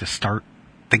I need to start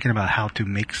thinking about how to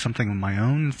make something of my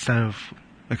own instead of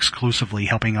exclusively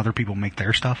helping other people make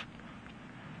their stuff.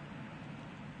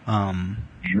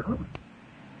 Sure.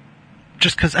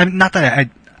 Just because, not that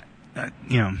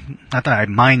I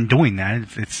mind doing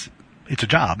that. It's a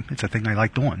job. It's a thing I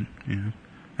like doing, and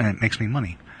it makes me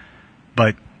money.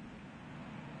 But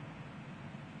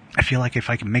I feel like if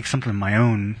I can make something of my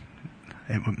own,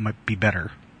 it might be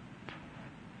better.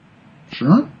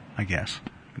 Sure. I guess,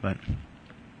 but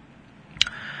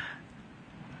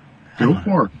go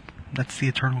for it. That's the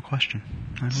eternal question.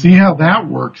 See how that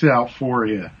works out for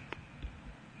you.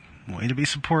 Way to be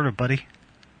supportive, buddy.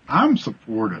 I'm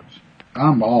supportive.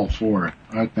 I'm all for it.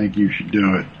 I think you should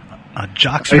do it. A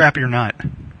jockstrap you're not.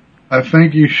 I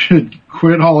think you should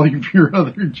quit all of your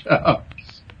other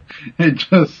jobs and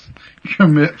just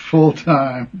commit full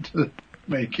time to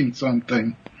making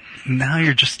something. Now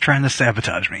you're just trying to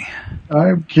sabotage me.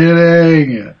 I'm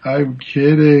kidding.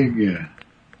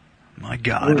 My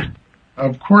God.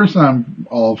 Of course I'm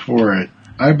all for it.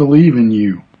 I believe in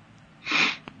you.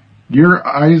 You're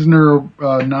Eisner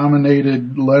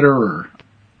nominated letterer.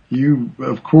 You,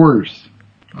 of course.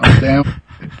 I'm down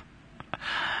with it.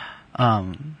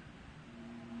 I'm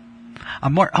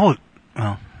more, well,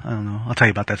 I don't know. I'll tell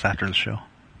you about this after the show.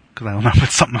 Because I don't know if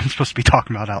it's something I'm supposed to be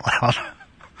talking about out loud.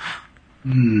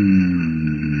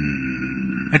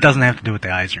 It doesn't have to do with the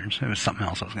Eisners. It was something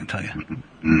else I was going to tell you.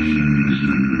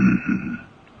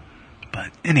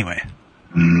 But anyway.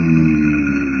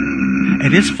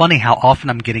 It is funny how often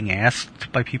I'm getting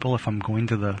asked by people if I'm going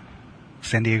to the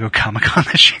San Diego Comic-Con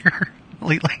this year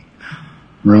lately.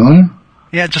 Really?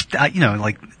 Yeah, just,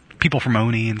 like people from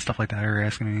Oni and stuff like that are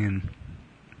asking me, and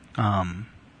a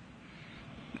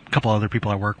couple other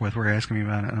people I work with were asking me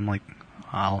about it, and I'm like,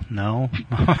 I'll no.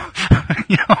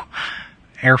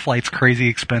 Air flight's crazy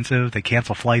expensive. They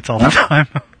cancel flights all the time.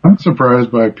 I'm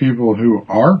surprised by people who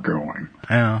are going.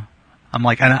 Yeah. I'm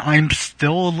like, and I'm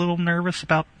still a little nervous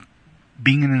about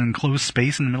being in an enclosed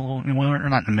space in the middle, well, or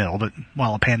not in the middle, but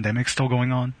while a pandemic's still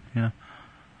going on. Yeah.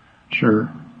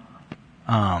 Sure.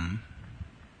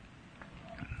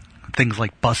 Things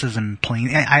like buses and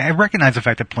planes. I recognize the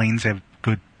fact that planes have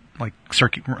good, like,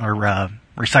 circuit or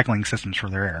recycling systems for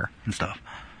their air and stuff.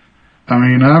 I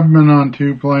mean, I've been on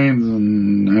 2 planes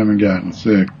and haven't gotten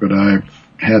sick, but I've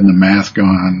had the mask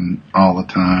on all the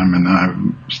time, and I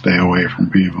stay away from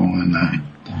people and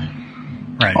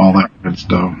right. all that good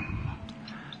stuff.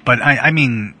 But I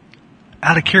mean,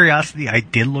 out of curiosity, I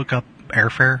did look up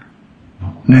airfare,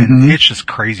 and it's just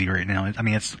crazy right now. I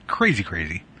mean, it's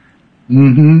crazy.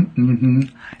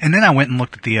 And then I went and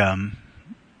looked at the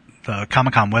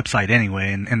Comic-Con website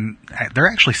anyway, and they're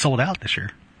actually sold out this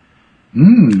year.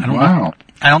 Wow.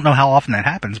 I don't know how often that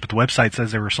happens, but the website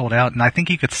says they were sold out, and I think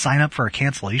you could sign up for a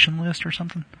cancellation list or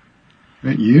something.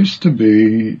 It used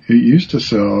to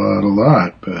sell out a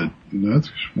lot, but that's,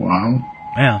 wow.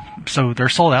 Yeah, so they're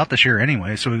sold out this year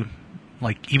anyway, so,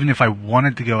 like, even if I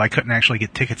wanted to go, I couldn't actually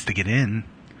get tickets to get in.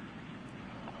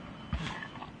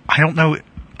 I don't know,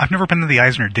 I've never been to the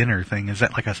Eisner dinner thing. Is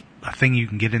that like a thing you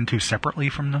can get into separately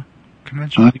from the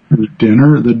convention?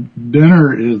 The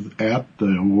dinner is at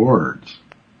the awards.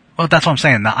 Well, that's what I'm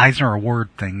saying, the Eisner Award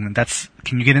thing,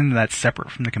 can you get into that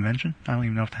separate from the convention? I don't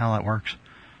even know how that works.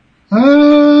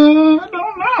 I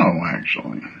don't know,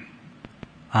 actually.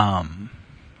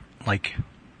 Like,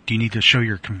 do you need to show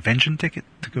your convention ticket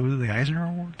to go to the Eisner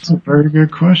Awards? That's a very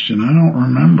good question. I don't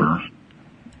remember.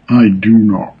 I do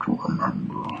not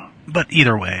remember. But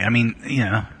either way, I mean, you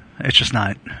know, it's just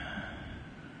not...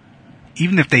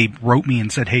 Even if they wrote me and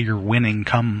said, hey, you're winning,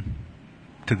 come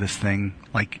to this thing,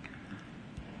 like,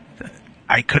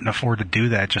 I couldn't afford to do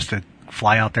that just to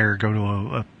fly out there, go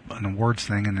to an awards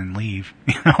thing, and then leave,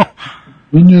 you know?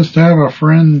 You just have a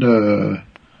friend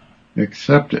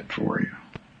accept it for you.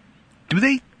 Do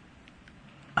they...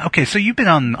 Okay, so you've been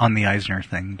on the Eisner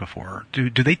thing before. Do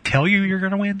they tell you you're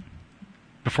going to win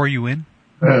before you win?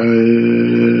 I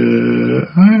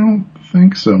don't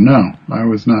think so. No, I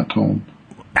was not told.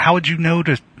 How would you know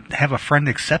to have a friend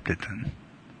accept it then?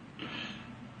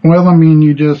 Well, I mean,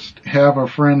 you just have a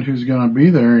friend who's going to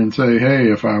be there and say,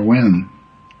 hey, if I win.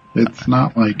 It's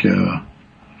not like knowing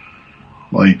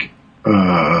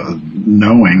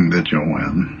that you'll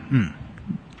win.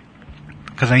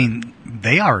 Because, I mean,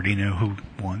 they already know who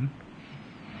won,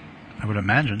 I would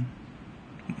imagine.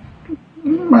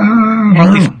 Or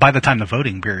at least by the time the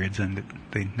voting period's ended,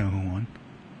 they know who won.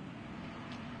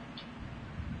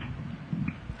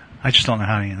 I just don't know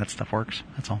how any of that stuff works,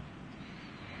 that's all.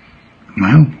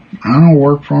 Well, I don't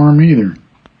work for them either.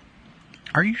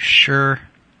 Are you sure?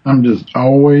 I'm just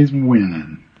always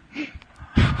winning.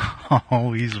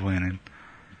 Always winning.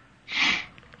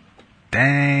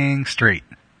 Dang straight.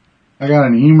 I got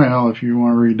an email if you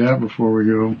want to read that before we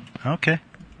go. Okay.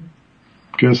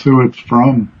 Guess who it's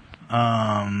from?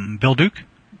 Bill Duke?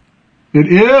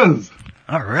 It is!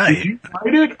 Alright. Did you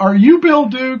write it? Are you Bill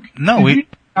Duke? No, Did you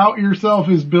out yourself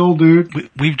as Bill Duke?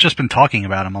 We've just been talking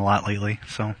about him a lot lately,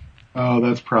 so. Oh,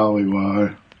 that's probably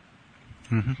why.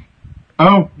 Mm-hmm.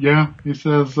 Oh, yeah. He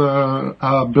says,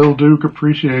 Bill Duke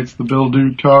appreciates the Bill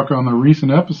Duke talk on the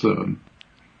recent episode.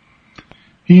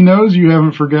 He knows you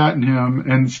haven't forgotten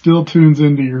him and still tunes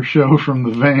into your show from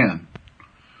the van.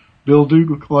 Bill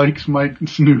Duke likes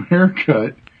Mike's new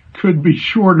haircut. Could be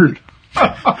shorter.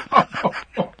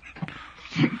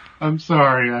 I'm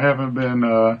sorry. I haven't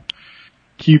been,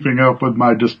 keeping up with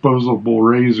my disposable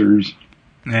razors.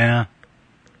 Yeah.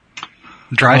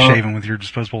 Dry shaving with your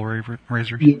disposable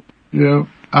razors. Yeah.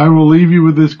 I will leave you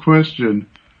with this question.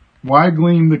 Why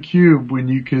gleam the cube when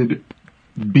you could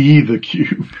be the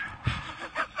cube?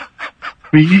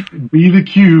 Be the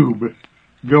cube.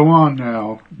 Go on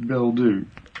now, Bill Duke.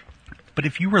 But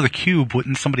if you were the cube,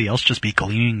 wouldn't somebody else just be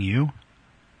gleaming you?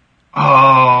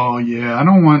 Oh, yeah. I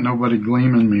don't want nobody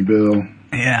gleaming me, Bill.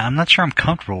 Yeah, I'm not sure I'm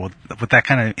comfortable with that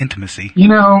kind of intimacy. You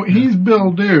know, he's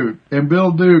Bill Duke, and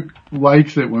Bill Duke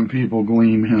likes it when people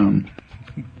gleam him.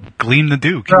 Gleam the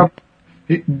Duke.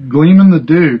 Gleaming the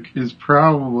Duke is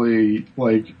probably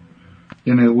like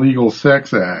an illegal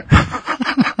sex act.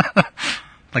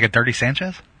 Like a Dirty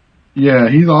Sanchez? Yeah,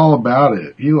 he's all about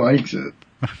it. He likes it.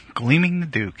 Gleaming the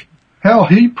Duke. Hell,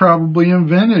 he probably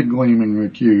invented gleaming the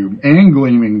cube and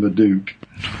gleaming the Duke.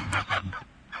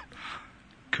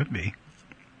 Could be.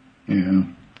 Yeah.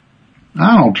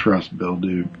 I don't trust Bill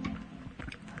Duke.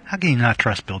 How can you not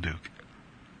trust Bill Duke?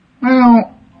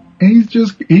 Well,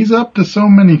 he's up to so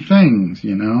many things,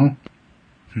 you know?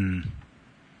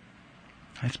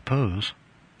 I suppose.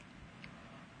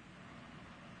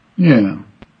 Yeah.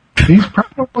 He's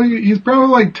probably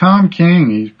like Tom King.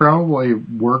 He's probably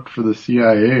worked for the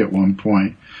CIA at one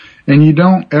point. And you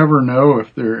don't ever know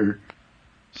if they're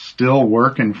still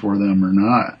working for them or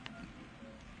not.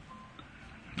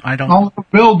 I don't. Although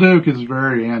Bill Duke is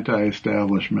very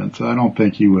anti-establishment, so I don't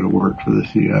think he would have worked for the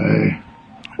CIA.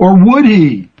 Or would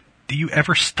he? Do you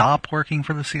ever stop working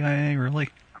for the CIA, really?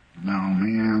 No,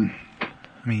 man.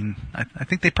 I mean, I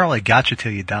think they probably got you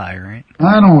till you die, right?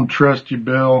 I don't trust you,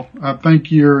 Bill. I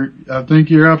think you're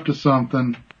up to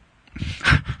something.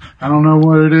 I don't know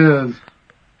what it is.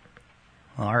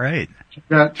 All right. You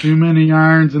got too many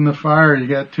irons in the fire. You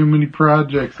got too many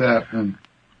projects happening.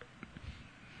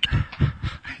 You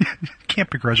can't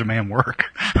begrudge a man work.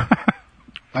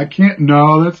 I can't.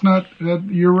 No, that's not.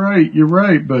 You're right. You're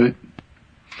right. But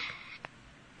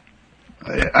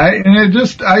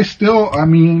I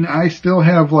still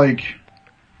have like,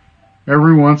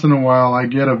 every once in a while I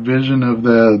get a vision of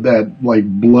that like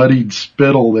bloodied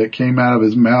spittle that came out of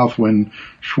his mouth when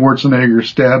Schwarzenegger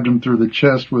stabbed him through the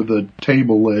chest with a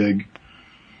table leg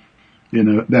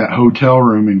in that hotel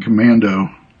room in Commando.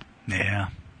 Yeah.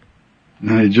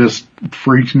 And it just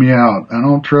freaks me out. I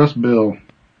don't trust Bill.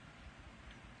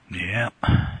 Yeah.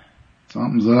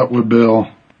 Something's up with Bill.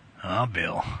 Oh,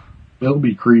 Bill. Bill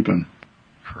be creeping.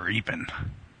 Creeping.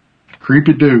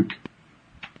 Creepy Duke.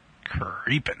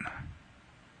 Creeping.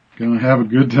 Gonna have a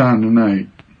good time tonight.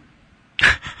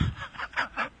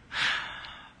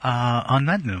 On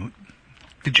that note,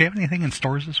 did you have anything in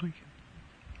stores this week?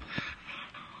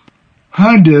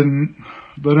 I didn't,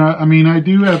 but I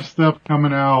do have stuff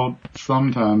coming out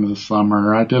sometime this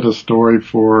summer. I did a story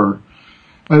for,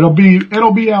 it'll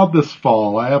be out this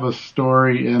fall. I have a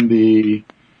story in the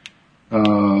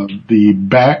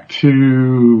Back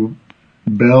to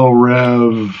Bell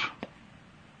Rev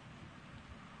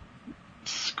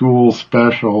school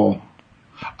special.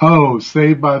 Oh,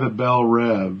 Saved by the Bell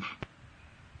Rev.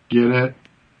 Get it?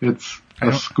 It's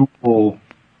a school,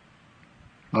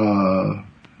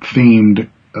 themed,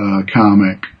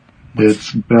 comic.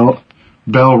 It's Bell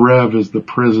Rev is the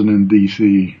prison in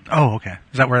DC. Oh, okay.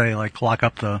 Is that where they like lock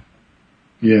up the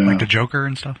the Joker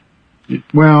and stuff?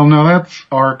 Well, no, that's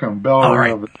Arkham. Bell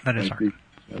Rev. Right. That is Arkham.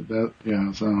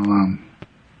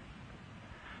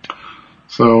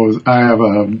 So I have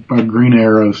a Green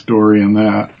Arrow story in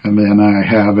that, and then I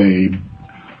have a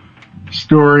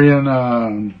story in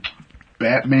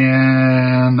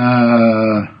Batman.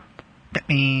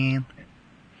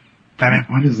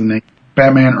 What is the name?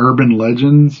 Batman Urban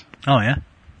Legends. Oh yeah.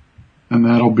 And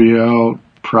that'll be out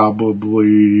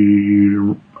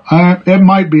probably. It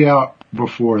might be out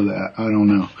before that. I don't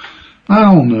know.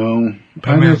 Batman.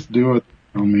 I just do it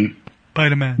on me.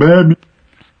 Spider-Man. Batman.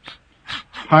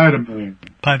 Spider-Man.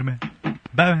 Spider-Man.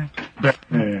 Batman.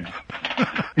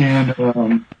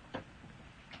 And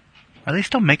are they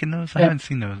still making those? I haven't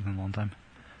seen those in a long time.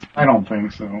 I don't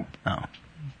think so. Oh.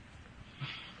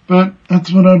 But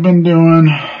that's what I've been doing.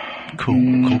 Cool.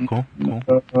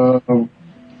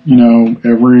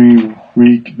 Every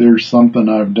week there's something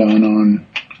I've done on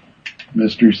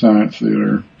Mystery Science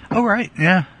Theater. Oh, right,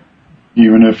 yeah.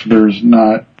 Even if there's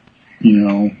not,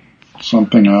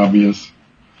 something obvious.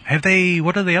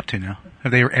 What are they up to now?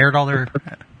 Have they aired all their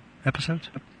episodes?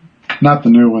 Not the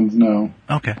new ones, no.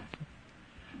 Okay.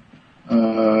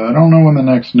 I don't know when the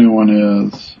next new one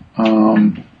is.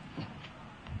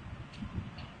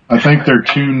 I think there are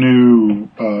 2 new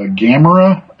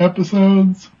Gamera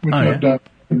episodes, which I've done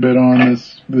a bit on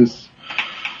this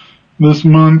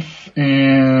month.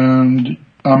 And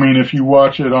if you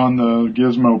watch it on the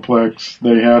Gizmoplex,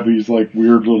 they have these like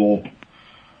weird little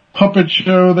puppet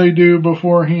show they do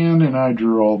beforehand, and I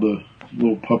drew all the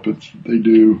little puppets that they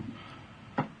do.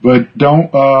 But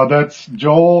that's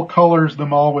Joel colors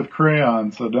them all with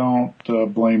crayons, so don't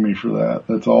blame me for that.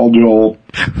 That's all Joel.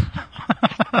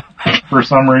 For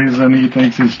some reason, he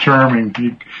thinks he's charming.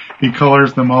 He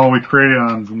colors them all with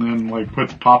crayons and then like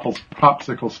puts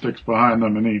popsicle sticks behind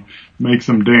them, and he makes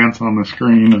them dance on the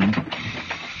screen. And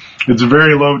it's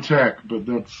very low tech, but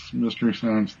that's Mystery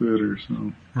Science Theater.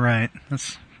 So right,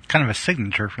 that's kind of a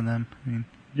signature for them.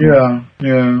 Yeah.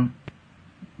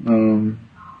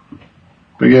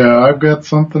 But yeah, I've got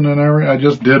something in I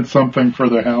just did something for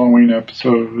the Halloween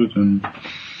episode, and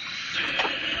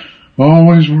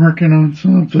always working on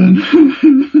something.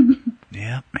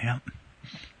 Yep. I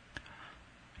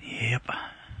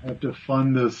have to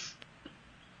fund this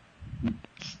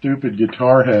stupid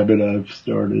guitar habit I've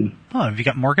started. Oh, have you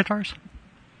got more guitars?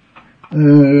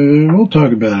 We'll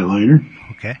talk about it later.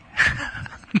 Okay.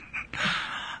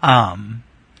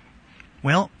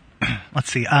 Well,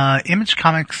 let's see. Image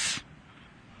Comics,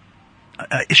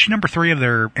 issue number 3 of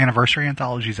their anniversary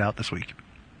anthology is out this week.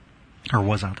 Or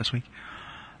was out this week.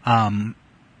 And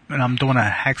I'm doing a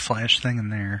hack slash thing in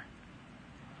there.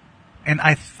 And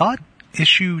I thought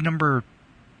issue number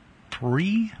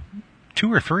 2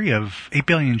 or 3 of 8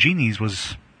 Billion Genies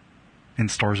was in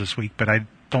stores this week, but I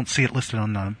don't see it listed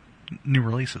on the new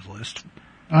releases list.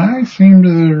 I seem to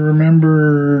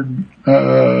remember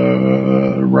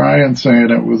Ryan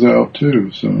saying it was out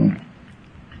too, so.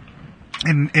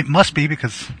 And it must be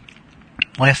because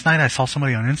last night I saw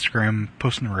somebody on Instagram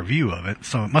posting a review of it,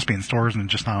 so it must be in stores and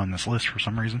just not on this list for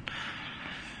some reason.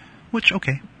 Which,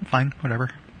 okay, fine,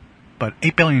 whatever. But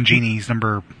 8 Billion Genies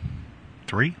number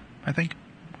 3, I think.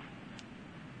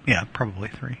 Yeah, probably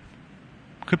 3.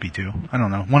 Could be 2. I don't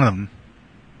know. One of them.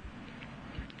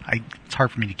 It's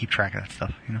hard for me to keep track of that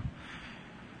stuff,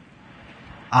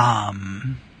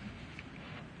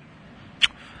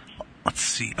 Let's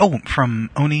see. Oh, from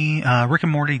Oni, Rick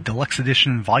and Morty Deluxe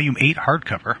Edition Volume 8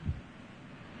 hardcover.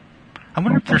 I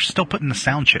wonder if they're still putting the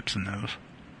sound chips in those.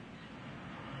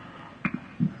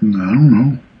 I don't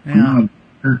know. Yeah. I'm not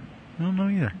sure. I don't know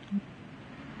either.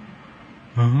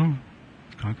 Uh-huh.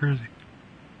 It's kind of crazy.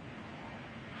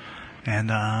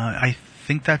 And, I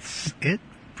think that's it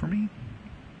for me.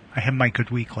 I had my good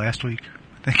week last week,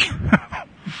 I think.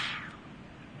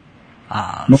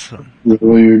 So,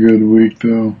 Really a good week,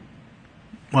 though.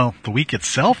 well, the week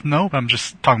itself, no, but I'm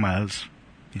just talking about as,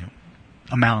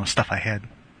 amount of stuff I had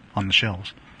on the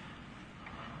shelves.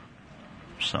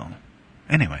 So,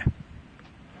 anyway.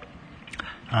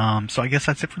 So I guess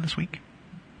that's it for this week.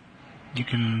 You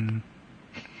can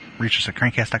reach us at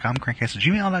crankcast.com,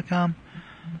 crankcast@gmail.com.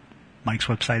 Mike's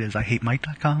website is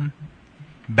IHateMike.com.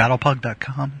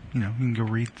 Battlepug.com. You can go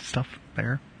read stuff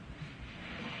there.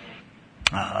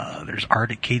 There's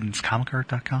art at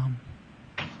CadenceComicArt.com.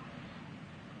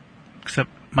 Except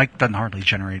Mike doesn't hardly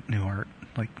generate new art,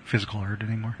 like physical art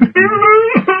anymore.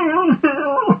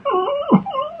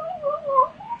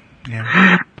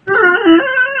 Yeah.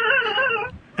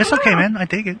 It's okay, man. I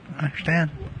dig it. I understand.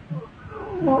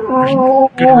 There's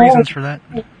good reasons for that.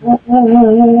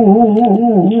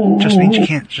 Just means you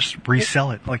can't just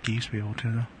resell it like you used to be able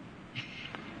to, though.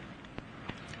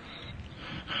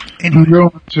 Anyway.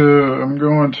 I'm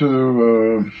going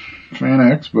to Fan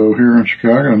Expo here in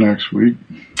Chicago next week.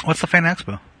 What's the Fan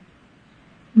Expo?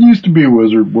 It used to be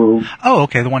Wizard World. Oh,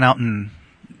 okay, the one out in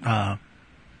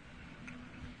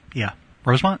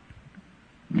Rosemont?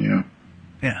 Yeah.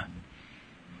 Yeah.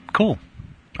 Cool.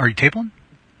 Are you tabling?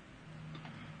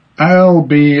 I'll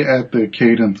be at the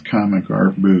Cadence Comic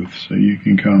Art booth, so you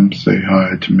can come say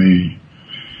hi to me.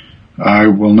 I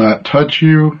will not touch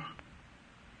you.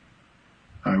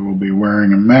 I will be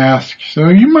wearing a mask, so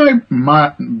you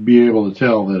might be able to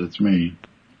tell that it's me.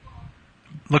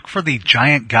 Look for the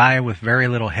giant guy with very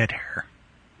little head hair.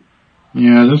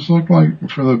 Yeah, just look like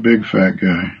for the big fat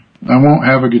guy. I won't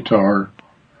have a guitar.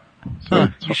 So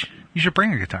you should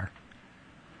bring a guitar.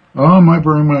 Oh, I might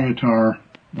bring my guitar.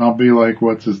 I'll be like,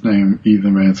 what's his name,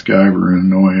 Ethan Van Sciver,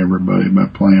 and annoy everybody by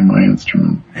playing my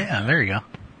instrument. Yeah, there you go.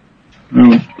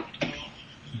 No.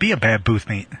 Be a bad booth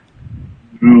mate.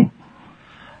 No.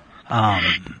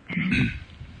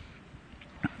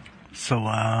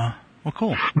 Well,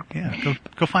 cool. Yeah,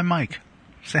 go find Mike.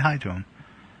 Say hi to him.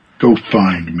 Go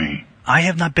find me. I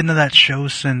have not been to that show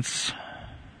since...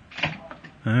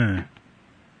 Me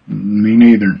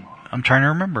neither. I'm trying to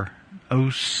remember.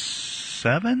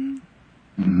 2007?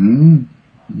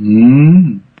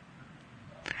 Mm-hmm.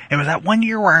 It was that one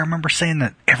year where I remember saying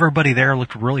that everybody there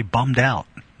looked really bummed out.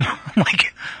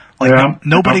 like yeah.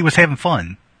 Nobody was having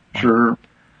fun. Sure.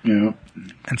 Yeah.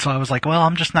 And so I was like, well,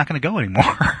 I'm just not going to go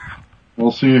anymore.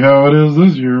 We'll see how it is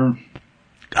this year.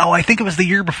 Oh, I think it was the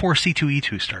year before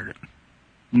C2E2 started.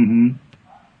 Mm-hmm.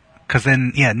 Because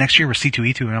then, next year was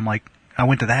C2E2, and I'm like, I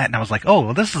went to that, and I was like, oh,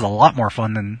 well, this is a lot more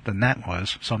fun than that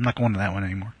was, so I'm not going to that one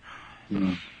anymore.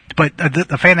 Yeah. But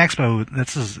the Fan Expo,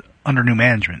 this is under new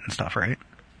management and stuff, right?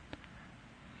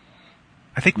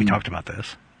 I think we talked about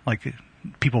this. Like,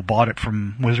 people bought it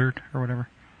from Wizard or whatever.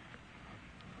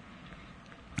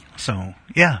 So,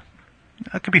 yeah,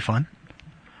 that could be fun.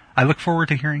 I look forward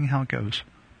to hearing how it goes.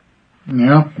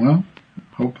 Yeah, well,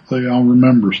 hopefully I'll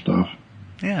remember stuff.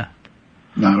 Yeah.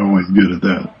 Not always good at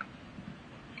that.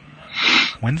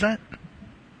 When's that?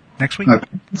 Next week? I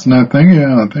think it's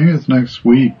next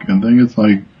week. I think it's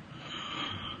like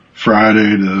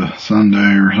Friday to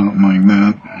Sunday or something like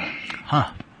that.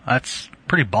 Huh. That's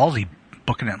pretty ballsy,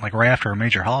 booking it like right after a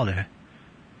major holiday.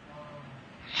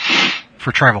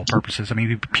 For travel purposes. I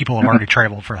mean, people have already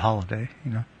traveled for a holiday,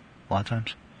 a lot of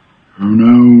times. Who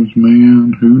knows,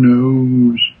 man? Who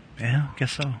knows? Yeah, I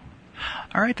guess so.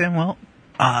 All right, then. Well,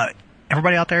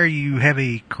 everybody out there, you have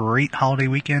a great holiday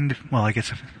weekend. Well, I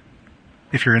guess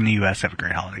if you're in the U.S., have a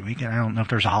great holiday weekend. I don't know if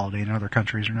there's a holiday in other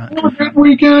countries or not. Well, a good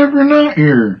weekend if you're not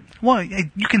here. Well,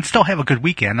 you can still have a good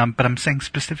weekend, but I'm saying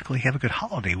specifically have a good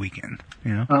holiday weekend,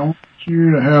 I want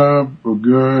you to have a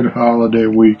good holiday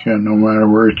weekend no matter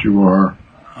where you are.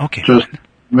 Okay. Just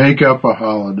make up a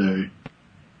holiday.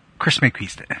 Chris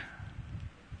Makepeace Day.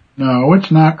 No,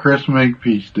 it's not Chris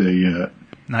Makepeace Day yet.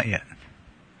 Not yet.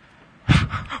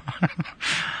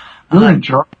 You're in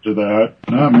charge of that,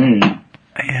 not me.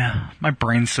 Yeah, my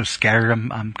brain's so scattered.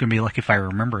 I'm gonna be lucky if I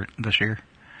remember it this year.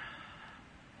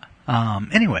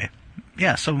 Anyway,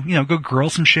 yeah. So go grill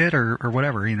some shit or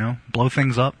whatever. Blow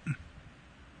things up.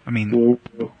 I mean,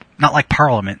 not like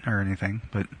Parliament or anything,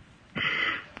 but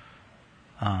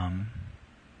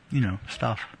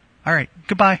stuff. All right.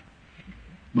 Goodbye.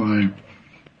 Bye.